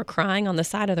some were crying on the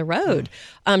side of the road.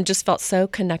 Just felt so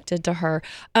connected to her.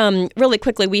 Really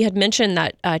quickly, we had mentioned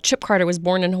that Chip Carter was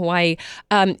born in Hawaii.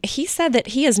 He said that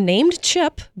he is named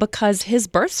Chip because his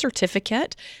birth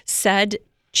certificate said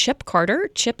Chip Carter.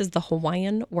 Chip is the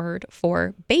Hawaiian word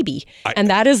for baby, and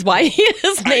that is why he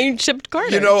is named Chip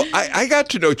Carter. I got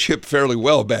to know Chip fairly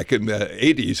well back in the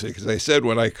 80s, because I said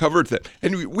when I covered that,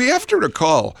 and we have to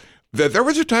recall that there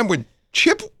was a time when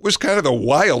Chip was kind of the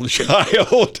wild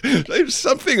child. There's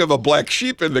something of a black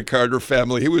sheep in the Carter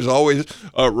family. He was always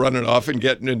running off and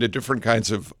getting into different kinds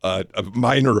of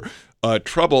minor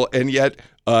trouble, and yet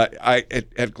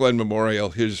at Glenn Memorial,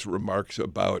 his remarks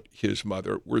about his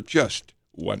mother were just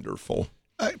wonderful.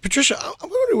 Patricia, I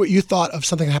wonder what you thought of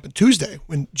something that happened Tuesday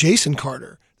when Jason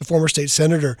Carter, the former state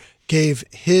senator, gave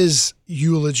his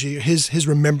eulogy, his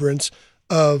remembrance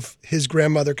of his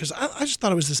grandmother, because I just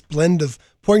thought it was this blend of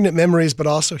poignant memories but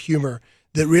also humor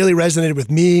that really resonated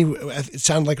with me. It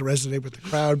sounded like it resonated with the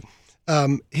crowd.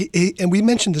 And we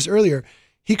mentioned this earlier.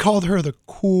 He called her the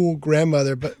cool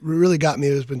grandmother, but what really got me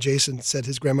was when Jason said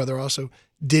his grandmother also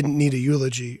didn't need a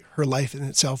eulogy. Her life in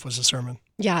itself was a sermon.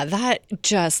 Yeah, that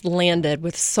just landed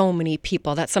with so many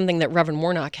people. That's something that Reverend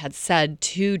Warnock had said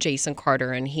to Jason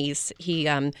Carter, and he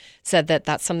said that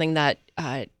that's something that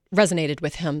resonated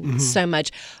with him so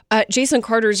much. Jason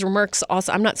Carter's remarks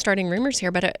also, I'm not starting rumors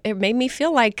here, but it made me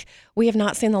feel like we have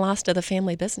not seen the last of the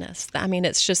family business. I mean,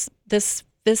 it's just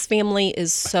this family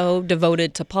is so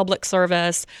devoted to public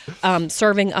service,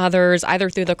 serving others, either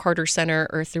through the Carter Center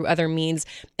or through other means.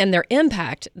 And their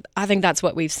impact, I think that's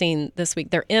what we've seen this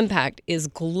week. Their impact is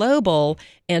global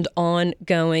and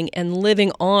ongoing and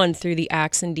living on through the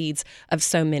acts and deeds of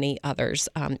so many others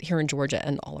here in Georgia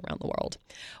and all around the world.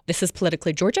 This is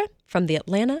Politically Georgia from the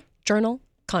Atlanta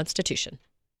Journal-Constitution.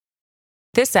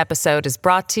 This episode is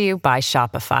brought to you by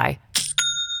Shopify.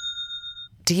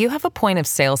 Do you have a point of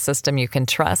sale system you can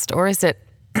trust, or is it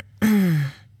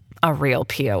a real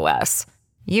POS?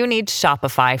 You need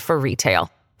Shopify for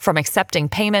retail. From accepting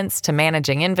payments to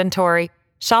managing inventory,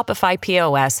 Shopify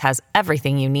POS has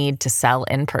everything you need to sell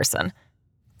in person.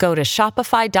 Go to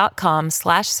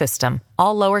shopify.com/system,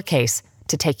 all lowercase,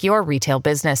 to take your retail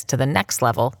business to the next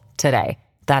level today.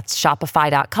 That's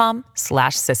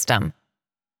shopify.com/system.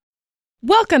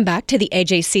 Welcome back to the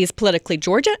AJC's Politically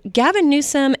Georgia. Gavin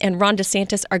Newsom and Ron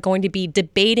DeSantis are going to be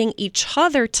debating each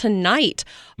other tonight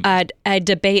at a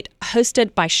debate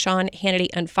hosted by Sean Hannity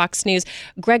and Fox News.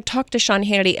 Greg talked to Sean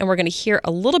Hannity, and we're going to hear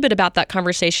a little bit about that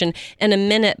conversation in a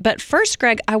minute. But first,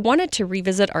 Greg, I wanted to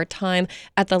revisit our time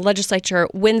at the legislature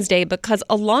Wednesday because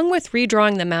along with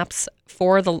redrawing the maps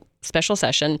for the special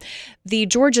session, the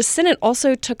Georgia Senate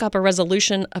also took up a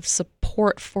resolution of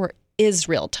support for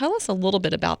Israel. Tell us a little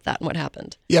bit about that and what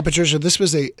happened. Yeah, Patricia, this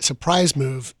was a surprise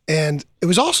move, and it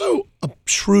was also a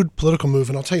shrewd political move,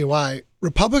 and I'll tell you why.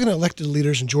 Republican elected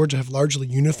leaders in Georgia have largely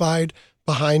unified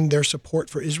behind their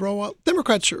support for Israel, while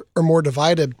Democrats are more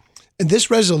divided. And this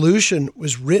resolution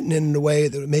was written in a way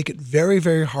that would make it very,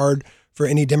 very hard for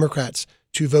any Democrats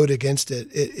to vote against it.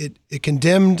 It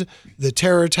condemned the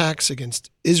terror attacks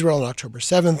against Israel on October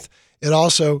 7th. It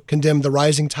also condemned the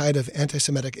rising tide of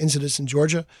anti-Semitic incidents in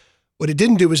Georgia. What it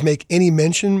didn't do was make any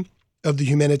mention of the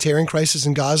humanitarian crisis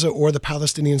in Gaza or the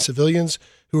Palestinian civilians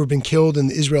who have been killed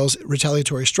in Israel's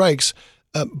retaliatory strikes.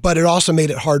 But it also made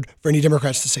it hard for any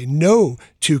Democrats to say no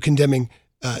to condemning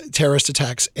terrorist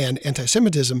attacks and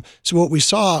anti-Semitism. So what we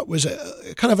saw was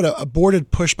a kind of an aborted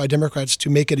push by Democrats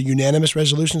to make it a unanimous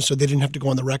resolution so they didn't have to go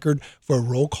on the record for a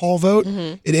roll call vote.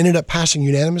 Mm-hmm. It ended up passing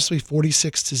unanimously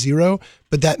 46-0,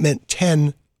 but that meant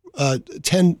 10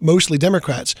 mostly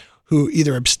Democrats who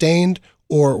either abstained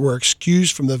or were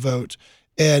excused from the vote.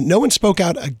 And no one spoke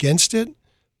out against it,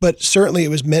 but certainly it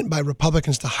was meant by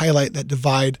Republicans to highlight that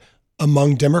divide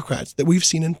among Democrats that we've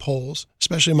seen in polls,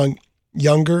 especially among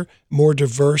younger, more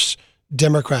diverse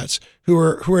Democrats who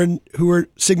are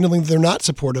signaling they're not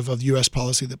supportive of U.S.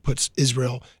 policy that puts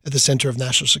Israel at the center of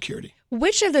national security.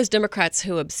 Which of those Democrats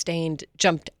who abstained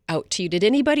jumped out to you? Did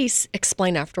anybody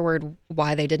explain afterward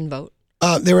why they didn't vote?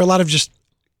 There were a lot of just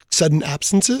sudden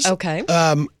absences. Okay.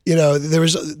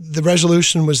 The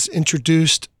resolution was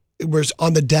introduced. It was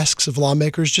on the desks of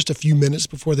lawmakers just a few minutes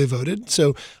before they voted.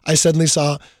 So I suddenly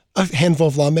saw a handful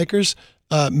of lawmakers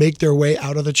make their way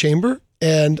out of the chamber.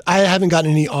 And I haven't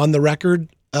gotten any on the record.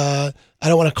 I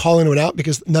don't want to call anyone out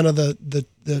because none of the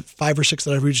 5 or 6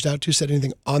 that I've reached out to said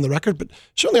anything on the record, but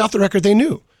certainly off the record they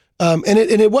knew.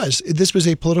 This was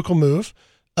a political move.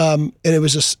 And it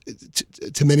was,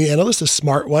 to many analysts, a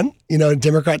smart one.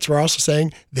 Democrats were also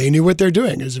saying they knew what they're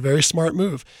doing. It was a very smart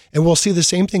move. And we'll see the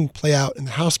same thing play out in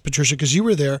the House, Patricia, because you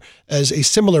were there as a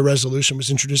similar resolution was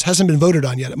introduced. Hasn't been voted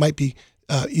on yet. It might be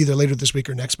either later this week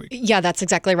or next week. Yeah, that's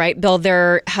exactly right, Bill.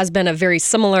 There has been a very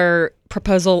similar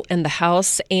proposal in the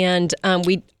House. And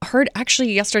we heard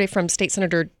actually yesterday from State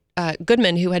Senator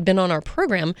Goodman, who had been on our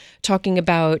program talking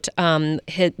about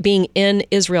being in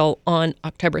Israel on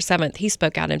October 7th. He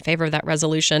spoke out in favor of that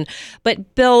resolution.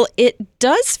 But Bill, it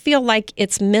does feel like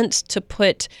it's meant to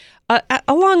put,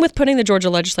 along with putting the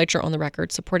Georgia legislature on the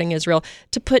record, supporting Israel,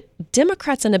 to put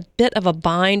Democrats in a bit of a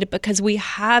bind because we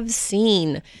have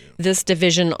seen this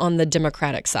division on the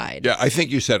Democratic side. Yeah, I think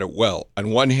you said it well.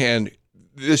 On one hand,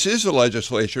 this is the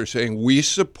legislature saying we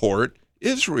support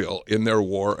Israel in their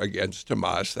war against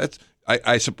Hamas. That's,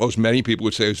 I suppose many people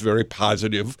would say it's a very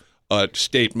positive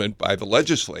statement by the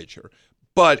legislature.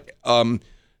 But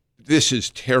this is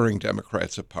tearing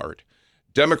Democrats apart.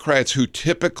 Democrats who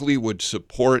typically would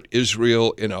support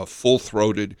Israel in a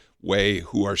full-throated way,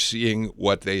 who are seeing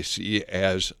what they see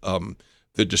as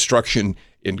the destruction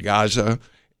in Gaza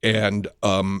and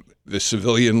the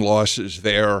civilian losses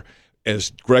there.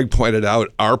 As Greg pointed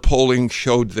out, our polling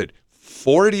showed that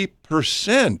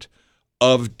 40%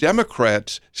 of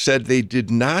Democrats said they did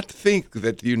not think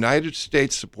that the United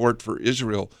States support for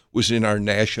Israel was in our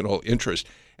national interest.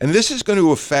 And this is going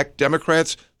to affect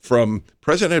Democrats from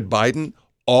President Biden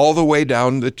all the way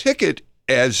down the ticket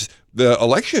as the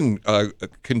election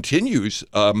continues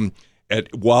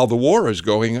while the war is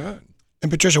going on.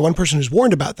 And Patricia, one person who's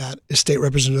warned about that is State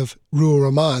Representative Ruhel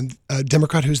Rahman, a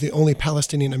Democrat who's the only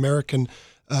Palestinian-American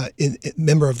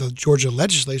member of the Georgia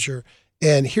legislature.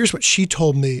 And here's what she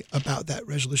told me about that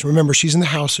resolution. Remember, she's in the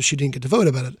House, so she didn't get to vote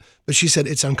about it. But she said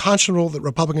it's unconscionable that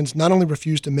Republicans not only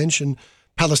refuse to mention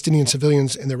Palestinian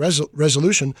civilians in their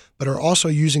resolution, but are also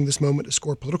using this moment to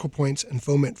score political points and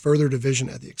foment further division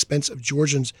at the expense of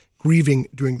Georgians grieving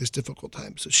during this difficult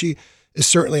time. So she is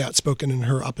certainly outspoken in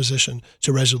her opposition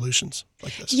to resolutions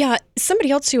like this. Yeah, somebody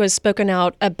else who has spoken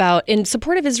out about in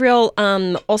support of Israel,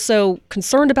 also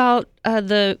concerned about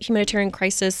the humanitarian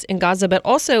crisis in Gaza, but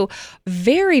also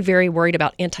very, very worried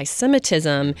about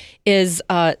anti-Semitism is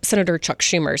Senator Chuck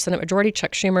Schumer. Senate Majority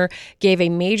Chuck Schumer gave a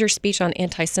major speech on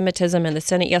anti-Semitism in the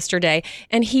Senate yesterday,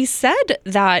 and he said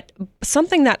that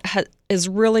something that is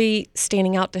really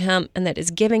standing out to him and that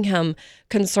is giving him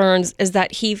concerns is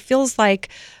that he feels like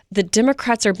the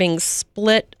Democrats are being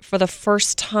split for the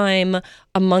first time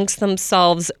amongst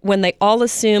themselves when they all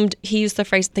assumed, he used the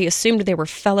phrase, they assumed they were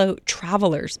fellow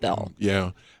travelers, Bill.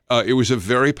 Yeah. It was a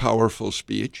very powerful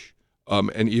speech,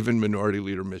 and even Minority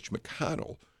Leader Mitch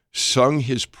McConnell sung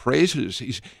his praises.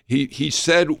 He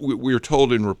said, we were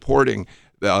told in reporting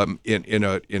in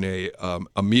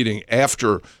a meeting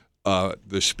after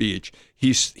the speech,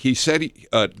 he said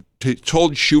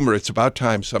told Schumer it's about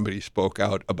time somebody spoke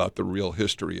out about the real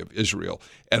history of Israel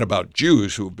and about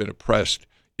Jews who have been oppressed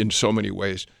in so many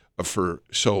ways for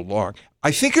so long.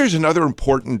 I think there's another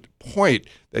important point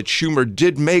that Schumer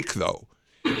did make, though.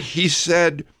 He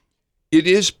said it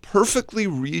is perfectly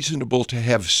reasonable to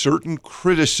have certain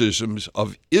criticisms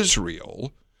of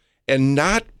Israel and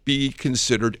not be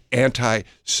considered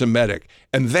anti-Semitic.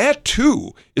 And that,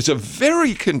 too, is a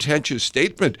very contentious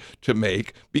statement to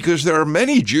make because there are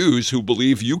many Jews who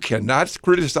believe you cannot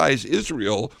criticize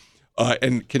Israel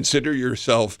and consider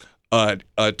yourself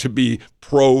to be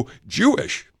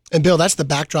pro-Jewish. And, Bill, that's the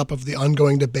backdrop of the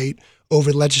ongoing debate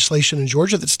over legislation in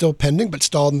Georgia that's still pending but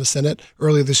stalled in the Senate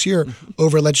earlier this year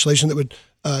over legislation that would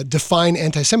define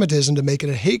anti-Semitism to make it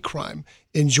a hate crime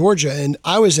in Georgia. And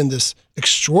I was in this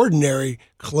extraordinary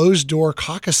closed-door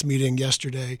caucus meeting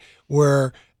yesterday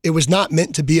where it was not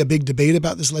meant to be a big debate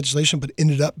about this legislation, but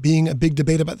ended up being a big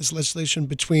debate about this legislation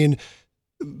between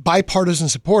bipartisan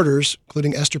supporters,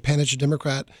 including Esther Panich, a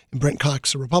Democrat, and Brent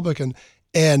Cox, a Republican,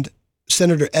 and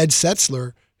Senator Ed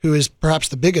Setzler, who is perhaps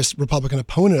the biggest Republican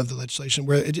opponent of the legislation,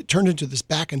 where it turned into this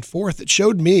back and forth that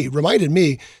reminded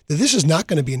me that this is not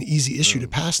going to be an easy issue to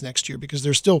pass next year because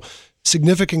there's still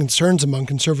significant concerns among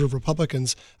conservative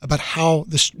Republicans about how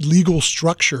this legal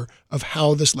structure of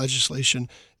how this legislation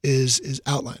is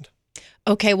outlined.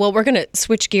 Okay, well, we're going to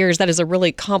switch gears. That is a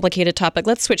really complicated topic.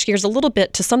 Let's switch gears a little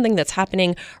bit to something that's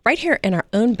happening right here in our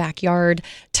own backyard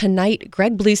tonight.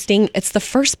 Greg Bluestein, it's the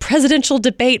first presidential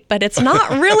debate, but it's not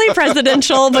really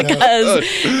presidential because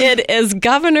it is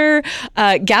Governor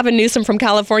Gavin Newsom from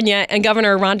California and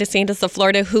Governor Ron DeSantis of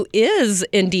Florida, who is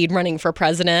indeed running for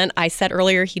president. I said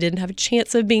earlier he didn't have a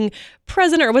chance of being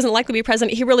president or wasn't likely to be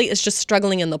president. He really is just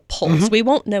struggling in the polls. We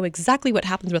won't know exactly what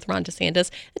happens with Ron DeSantis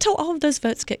until all of those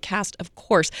votes get cast, of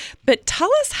course. But tell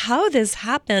us how this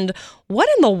happened. What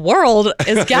in the world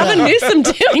is Gavin Newsom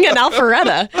doing in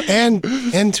Alpharetta?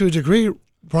 And to a degree,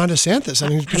 Ron DeSantis. I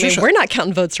mean, Patricia, we're not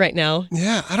counting votes right now.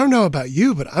 Yeah, I don't know about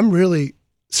you, but I'm really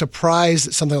surprised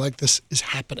that something like this is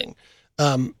happening.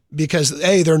 Because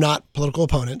A, they're not political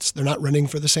opponents. They're not running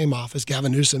for the same office.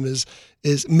 Gavin Newsom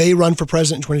may run for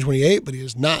president in 2028, but he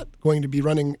is not going to be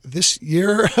running this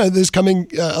year, this coming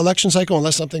election cycle,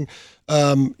 unless something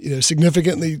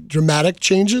significantly dramatic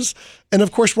changes. And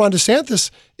of course, Ron DeSantis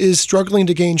is struggling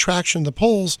to gain traction in the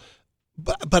polls.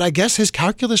 But I guess his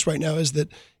calculus right now is that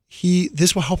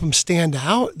this will help him stand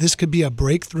out. This could be a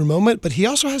breakthrough moment, but he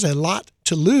also has a lot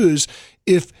to lose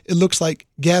if it looks like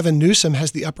Gavin Newsom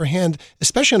has the upper hand,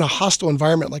 especially in a hostile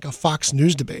environment like a Fox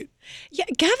News debate. Yeah,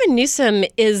 Gavin Newsom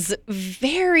is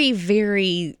very,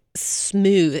 very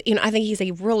smooth. I think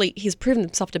he's proven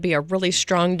himself to be a really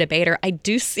strong debater. I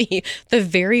do see the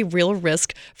very real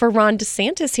risk for Ron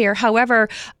DeSantis here. However,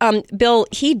 Bill,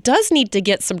 he does need to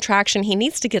get some traction. He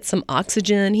needs to get some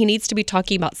oxygen. He needs to be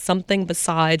talking about something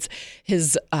besides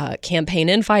his campaign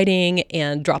infighting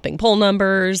and dropping poll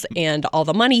numbers and all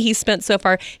the money he spent so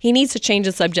far. He needs to change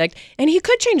the subject, and he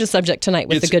could change the subject tonight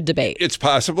with a good debate. It's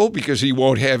possible because he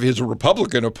won't have his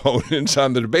Republican opponents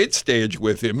on the debate stage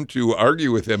with him to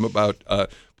argue with him about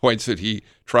points that he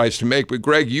tries to make. But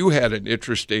Greg, you had an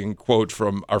interesting quote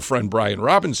from our friend Brian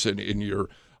Robinson in your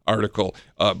article.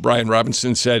 Brian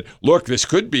Robinson said, look, this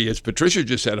could be, as Patricia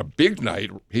just said, a big night.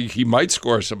 He might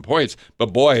score some points,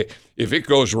 but boy, if it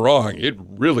goes wrong, it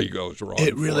really goes wrong.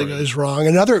 It really goes wrong.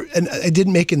 And I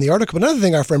didn't make in the article, but another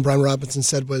thing our friend Brian Robinson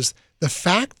said was the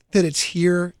fact that it's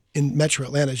here in Metro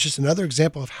Atlanta is just another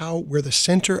example of how we're the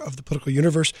center of the political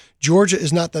universe. Georgia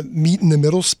is not the meet in the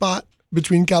middle spot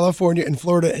between California and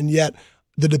Florida, and yet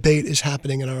the debate is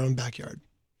happening in our own backyard.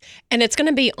 And it's going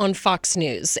to be on Fox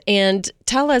News. And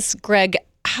tell us, Greg,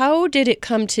 how did it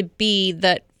come to be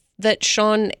that that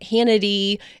Sean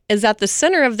Hannity is at the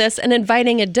center of this and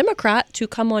inviting a Democrat to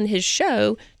come on his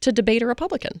show to debate a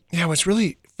Republican. Yeah, what's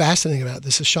really fascinating about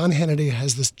this is Sean Hannity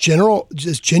has this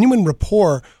genuine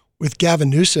rapport with Gavin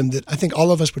Newsom that I think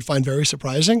all of us would find very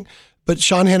surprising. But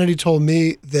Sean Hannity told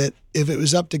me that if it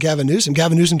was up to Gavin Newsom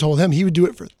told him he would do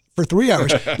it for 3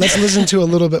 hours. Let's listen to a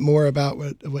little bit more about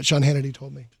what Sean Hannity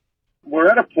told me. We're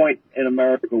at a point in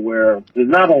America where there's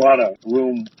not a lot of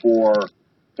room for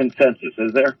consensus,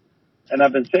 is there? And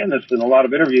I've been saying this in a lot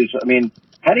of interviews. I mean,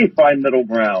 how do you find middle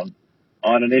ground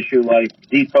on an issue like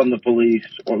defund the police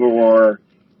or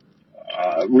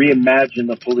reimagine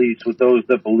the police with those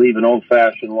that believe in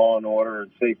old-fashioned law and order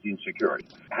and safety and security?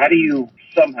 How do you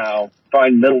somehow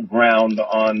find middle ground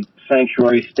on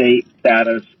sanctuary state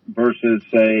status versus,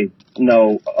 say,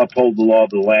 no, uphold the law of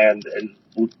the land and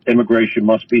immigration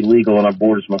must be legal and our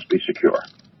borders must be secure?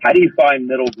 How do you find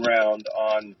middle ground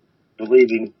on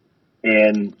believing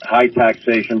in high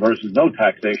taxation versus no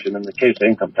taxation in the case of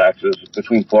income taxes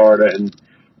between Florida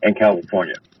and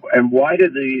California? And why do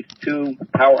these two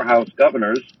powerhouse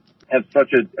governors have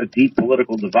such a deep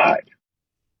political divide?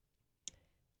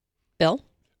 Bill?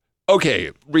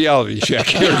 Okay, reality check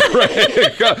here,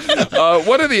 Greg.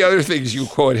 One of the other things you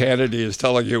quote Hannity is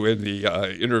telling you in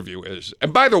the interview is,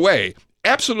 and by the way,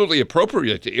 absolutely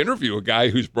appropriate to interview a guy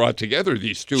who's brought together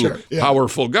these two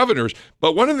powerful governors.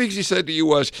 But one of the things he said to you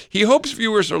was he hopes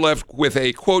viewers are left with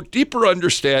a, quote, deeper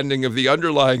understanding of the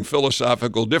underlying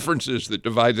philosophical differences that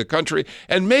divide the country.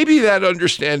 And maybe that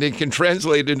understanding can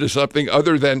translate into something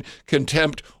other than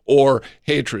contempt or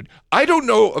hatred. I don't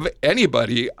know of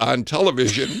anybody on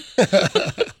television,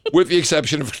 with the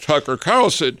exception of Tucker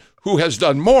Carlson, who has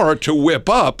done more to whip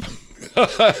up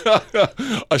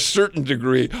a certain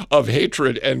degree of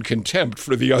hatred and contempt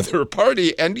for the other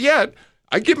party. And yet,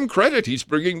 I give him credit. He's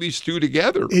bringing these two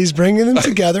together. He's bringing them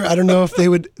together. I don't know if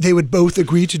they would both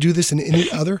agree to do this in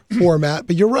any other format,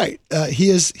 but you're right.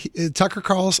 Tucker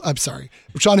Carlson, I'm sorry,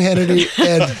 Sean Hannity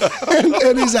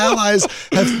and his allies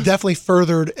have definitely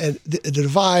furthered the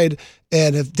divide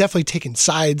and have definitely taken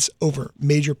sides over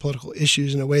major political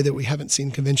issues in a way that we haven't seen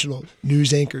conventional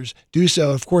news anchors do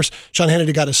so. Of course, Sean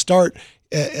Hannity got a start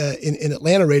in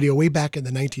Atlanta radio way back in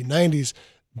the 1990s,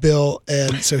 Bill,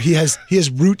 and so he has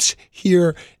roots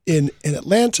here in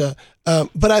Atlanta.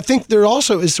 But I think there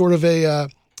also is sort of a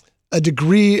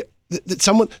degree that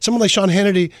someone like Sean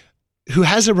Hannity, who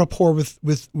has a rapport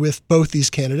with both these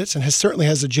candidates and certainly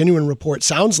has a genuine rapport, it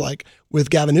sounds like, with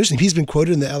Gavin Newsom. He's been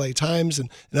quoted in the LA Times and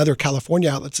other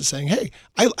California outlets as saying, hey,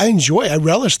 I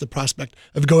relish the prospect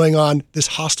of going on this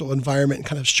hostile environment and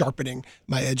kind of sharpening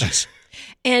my edges.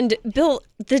 And Bill,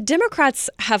 the Democrats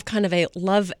have kind of a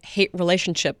love-hate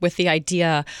relationship with the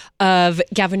idea of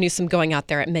Gavin Newsom going out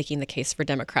there and making the case for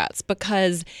Democrats,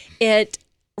 because it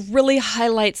really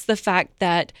highlights the fact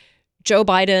that Joe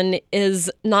Biden is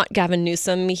not Gavin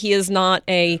Newsom. He is not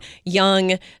a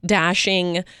young,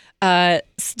 dashing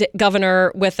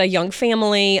governor with a young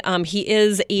family. He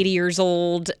is 80 years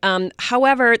old.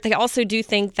 However, they also do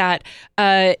think that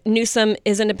Newsom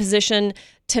is in a position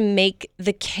to make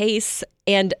the case,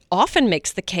 and often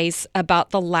makes the case,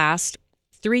 about the last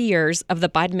 3 years of the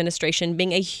Biden administration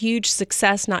being a huge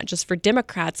success, not just for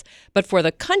Democrats, but for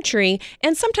the country.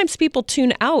 And sometimes people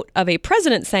tune out of a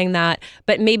president saying that,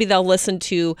 but maybe they'll listen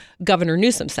to Governor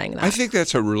Newsom saying that. I think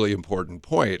that's a really important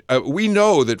point. We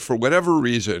know that for whatever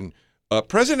reason,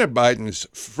 President Biden's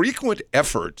frequent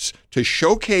efforts to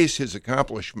showcase his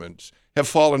accomplishments have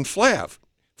fallen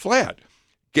flat.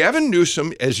 Gavin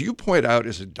Newsom, as you point out,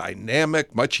 is a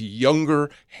dynamic, much younger,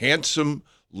 handsome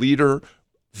leader,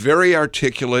 very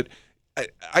articulate.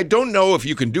 I don't know if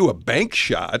you can do a bank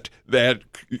shot that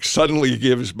suddenly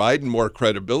gives Biden more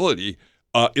credibility.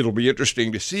 It'll be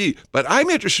interesting to see. But I'm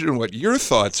interested in what your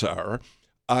thoughts are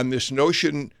on this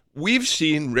notion. We've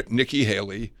seen Nikki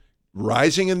Haley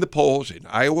rising in the polls in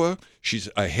Iowa. She's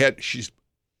ahead. She's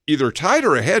either tied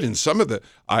or ahead in some of the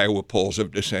Iowa polls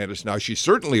of DeSantis. Now, she's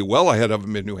certainly well ahead of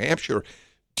him in New Hampshire.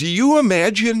 Do you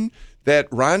imagine that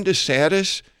Ron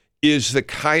DeSantis is the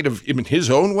kind of, in his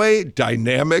own way,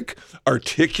 dynamic,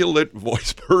 articulate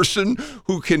voice person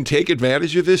who can take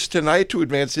advantage of this tonight to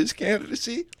advance his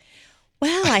candidacy?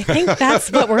 Well, I think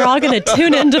that's what we're all going to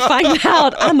tune in to find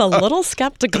out. I'm a little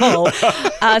skeptical.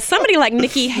 Somebody like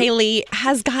Nikki Haley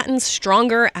has gotten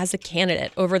stronger as a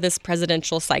candidate over this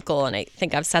presidential cycle, and I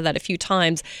think I've said that a few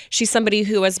times. She's somebody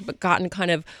who has gotten kind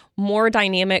of more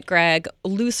dynamic, Greg,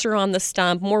 looser on the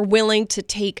stump, more willing to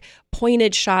take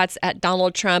pointed shots at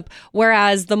Donald Trump,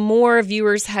 whereas the more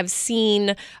viewers have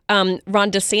seen Ron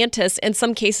DeSantis, in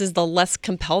some cases, the less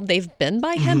compelled they've been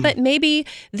by him. But maybe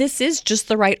this is just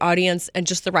the right audience and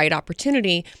just the right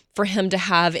opportunity for him to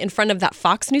have in front of that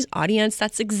Fox News audience.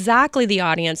 That's exactly the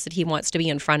audience that he wants to be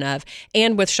in front of.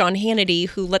 And with Sean Hannity,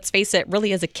 who, let's face it,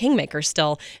 really is a kingmaker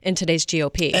still in today's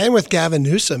GOP. And with Gavin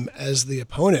Newsom as the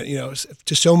opponent,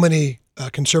 to so many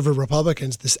conservative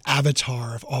Republicans, this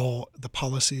avatar of all the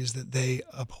policies that they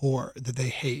abhor, that they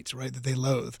hate, right, that they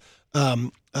loathe.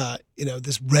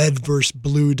 This red versus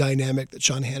blue dynamic that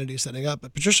Sean Hannity is setting up.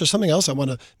 But Patricia, something else I want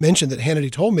to mention that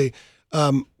Hannity told me,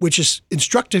 which is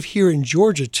instructive here in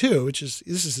Georgia too, this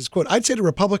is his quote: "I'd say to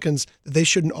Republicans that they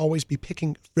shouldn't always be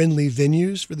picking friendly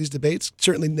venues for these debates.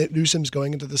 Certainly Newsom's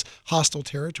going into this hostile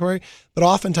territory, but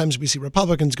oftentimes we see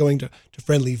Republicans going to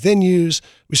friendly venues.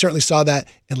 We certainly saw that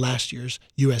in last year's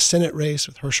U.S. Senate race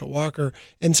with Herschel Walker,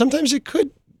 and sometimes it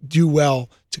could do well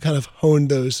to kind of hone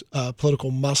those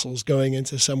political muscles going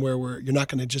into somewhere where you're not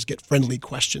going to just get friendly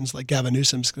questions like Gavin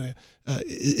Newsom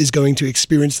is going to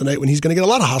experience tonight, when he's going to get a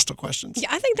lot of hostile questions." Yeah,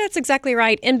 I think that's exactly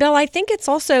right. And Bill, I think it's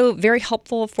also very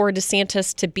helpful for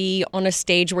DeSantis to be on a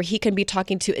stage where he can be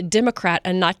talking to a Democrat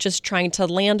and not just trying to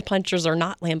land punches or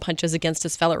not land punches against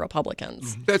his fellow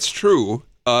Republicans. That's true.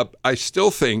 I still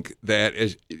think that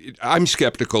I'm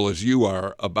skeptical as you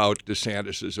are about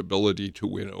DeSantis' ability to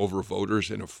win over voters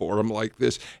in a forum like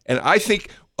this. And I think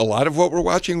a lot of what we're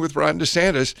watching with Ron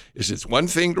DeSantis is it's one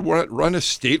thing to run a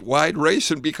statewide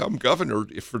race and become governor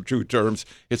for 2 terms.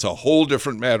 It's a whole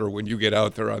different matter when you get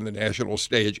out there on the national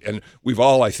stage. And we've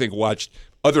all, I think, watched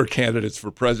other candidates for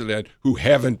president who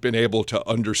haven't been able to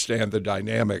understand the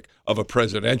dynamic of a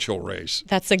presidential race.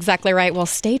 That's exactly right. Well,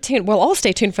 stay tuned. We'll all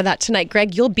stay tuned for that tonight.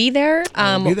 Greg, you'll be there,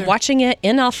 watching it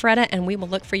in Alpharetta, and we will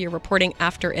look for your reporting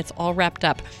after it's all wrapped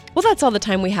up. Well, that's all the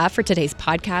time we have for today's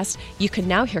podcast. You can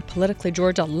now hear Politically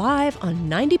Georgia live on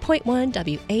 90.1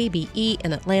 WABE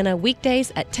in Atlanta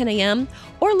weekdays at 10 a.m.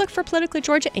 or look for Politically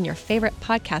Georgia in your favorite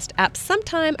podcast app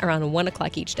sometime around 1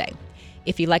 o'clock each day.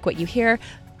 If you like what you hear,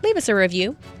 leave us a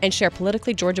review and share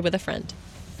Politically Georgia with a friend.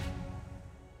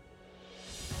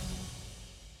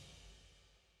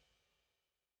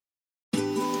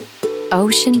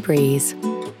 Ocean breeze,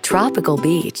 tropical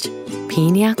beach,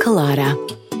 pina colada.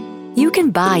 You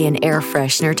can buy an air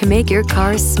freshener to make your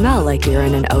car smell like you're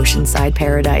in an oceanside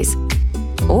paradise.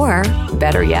 Or,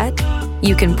 better yet,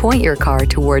 you can point your car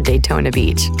toward Daytona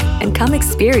Beach and come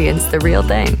experience the real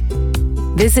thing.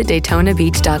 Visit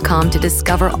DaytonaBeach.com to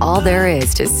discover all there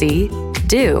is to see,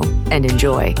 do, and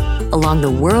enjoy along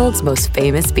the world's most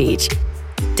famous beach.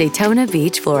 Daytona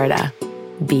Beach, Florida.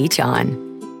 Beach on.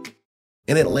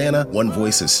 In Atlanta, one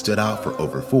voice has stood out for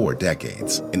over 4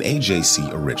 decades. An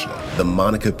AJC original, The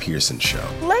Monica Pearson Show.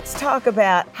 Let's talk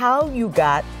about how you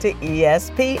got to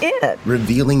ESPN.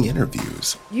 Revealing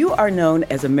interviews. You are known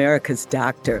as America's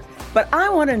doctor, but I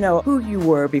want to know who you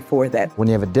were before that. When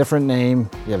you have a different name,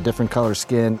 you have different color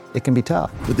skin, it can be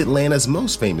tough. With Atlanta's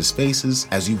most famous faces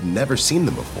as you've never seen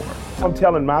them before. I'm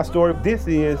telling my story. This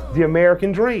is the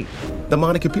American dream. The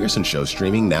Monica Pearson Show,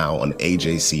 streaming now on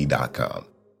AJC.com.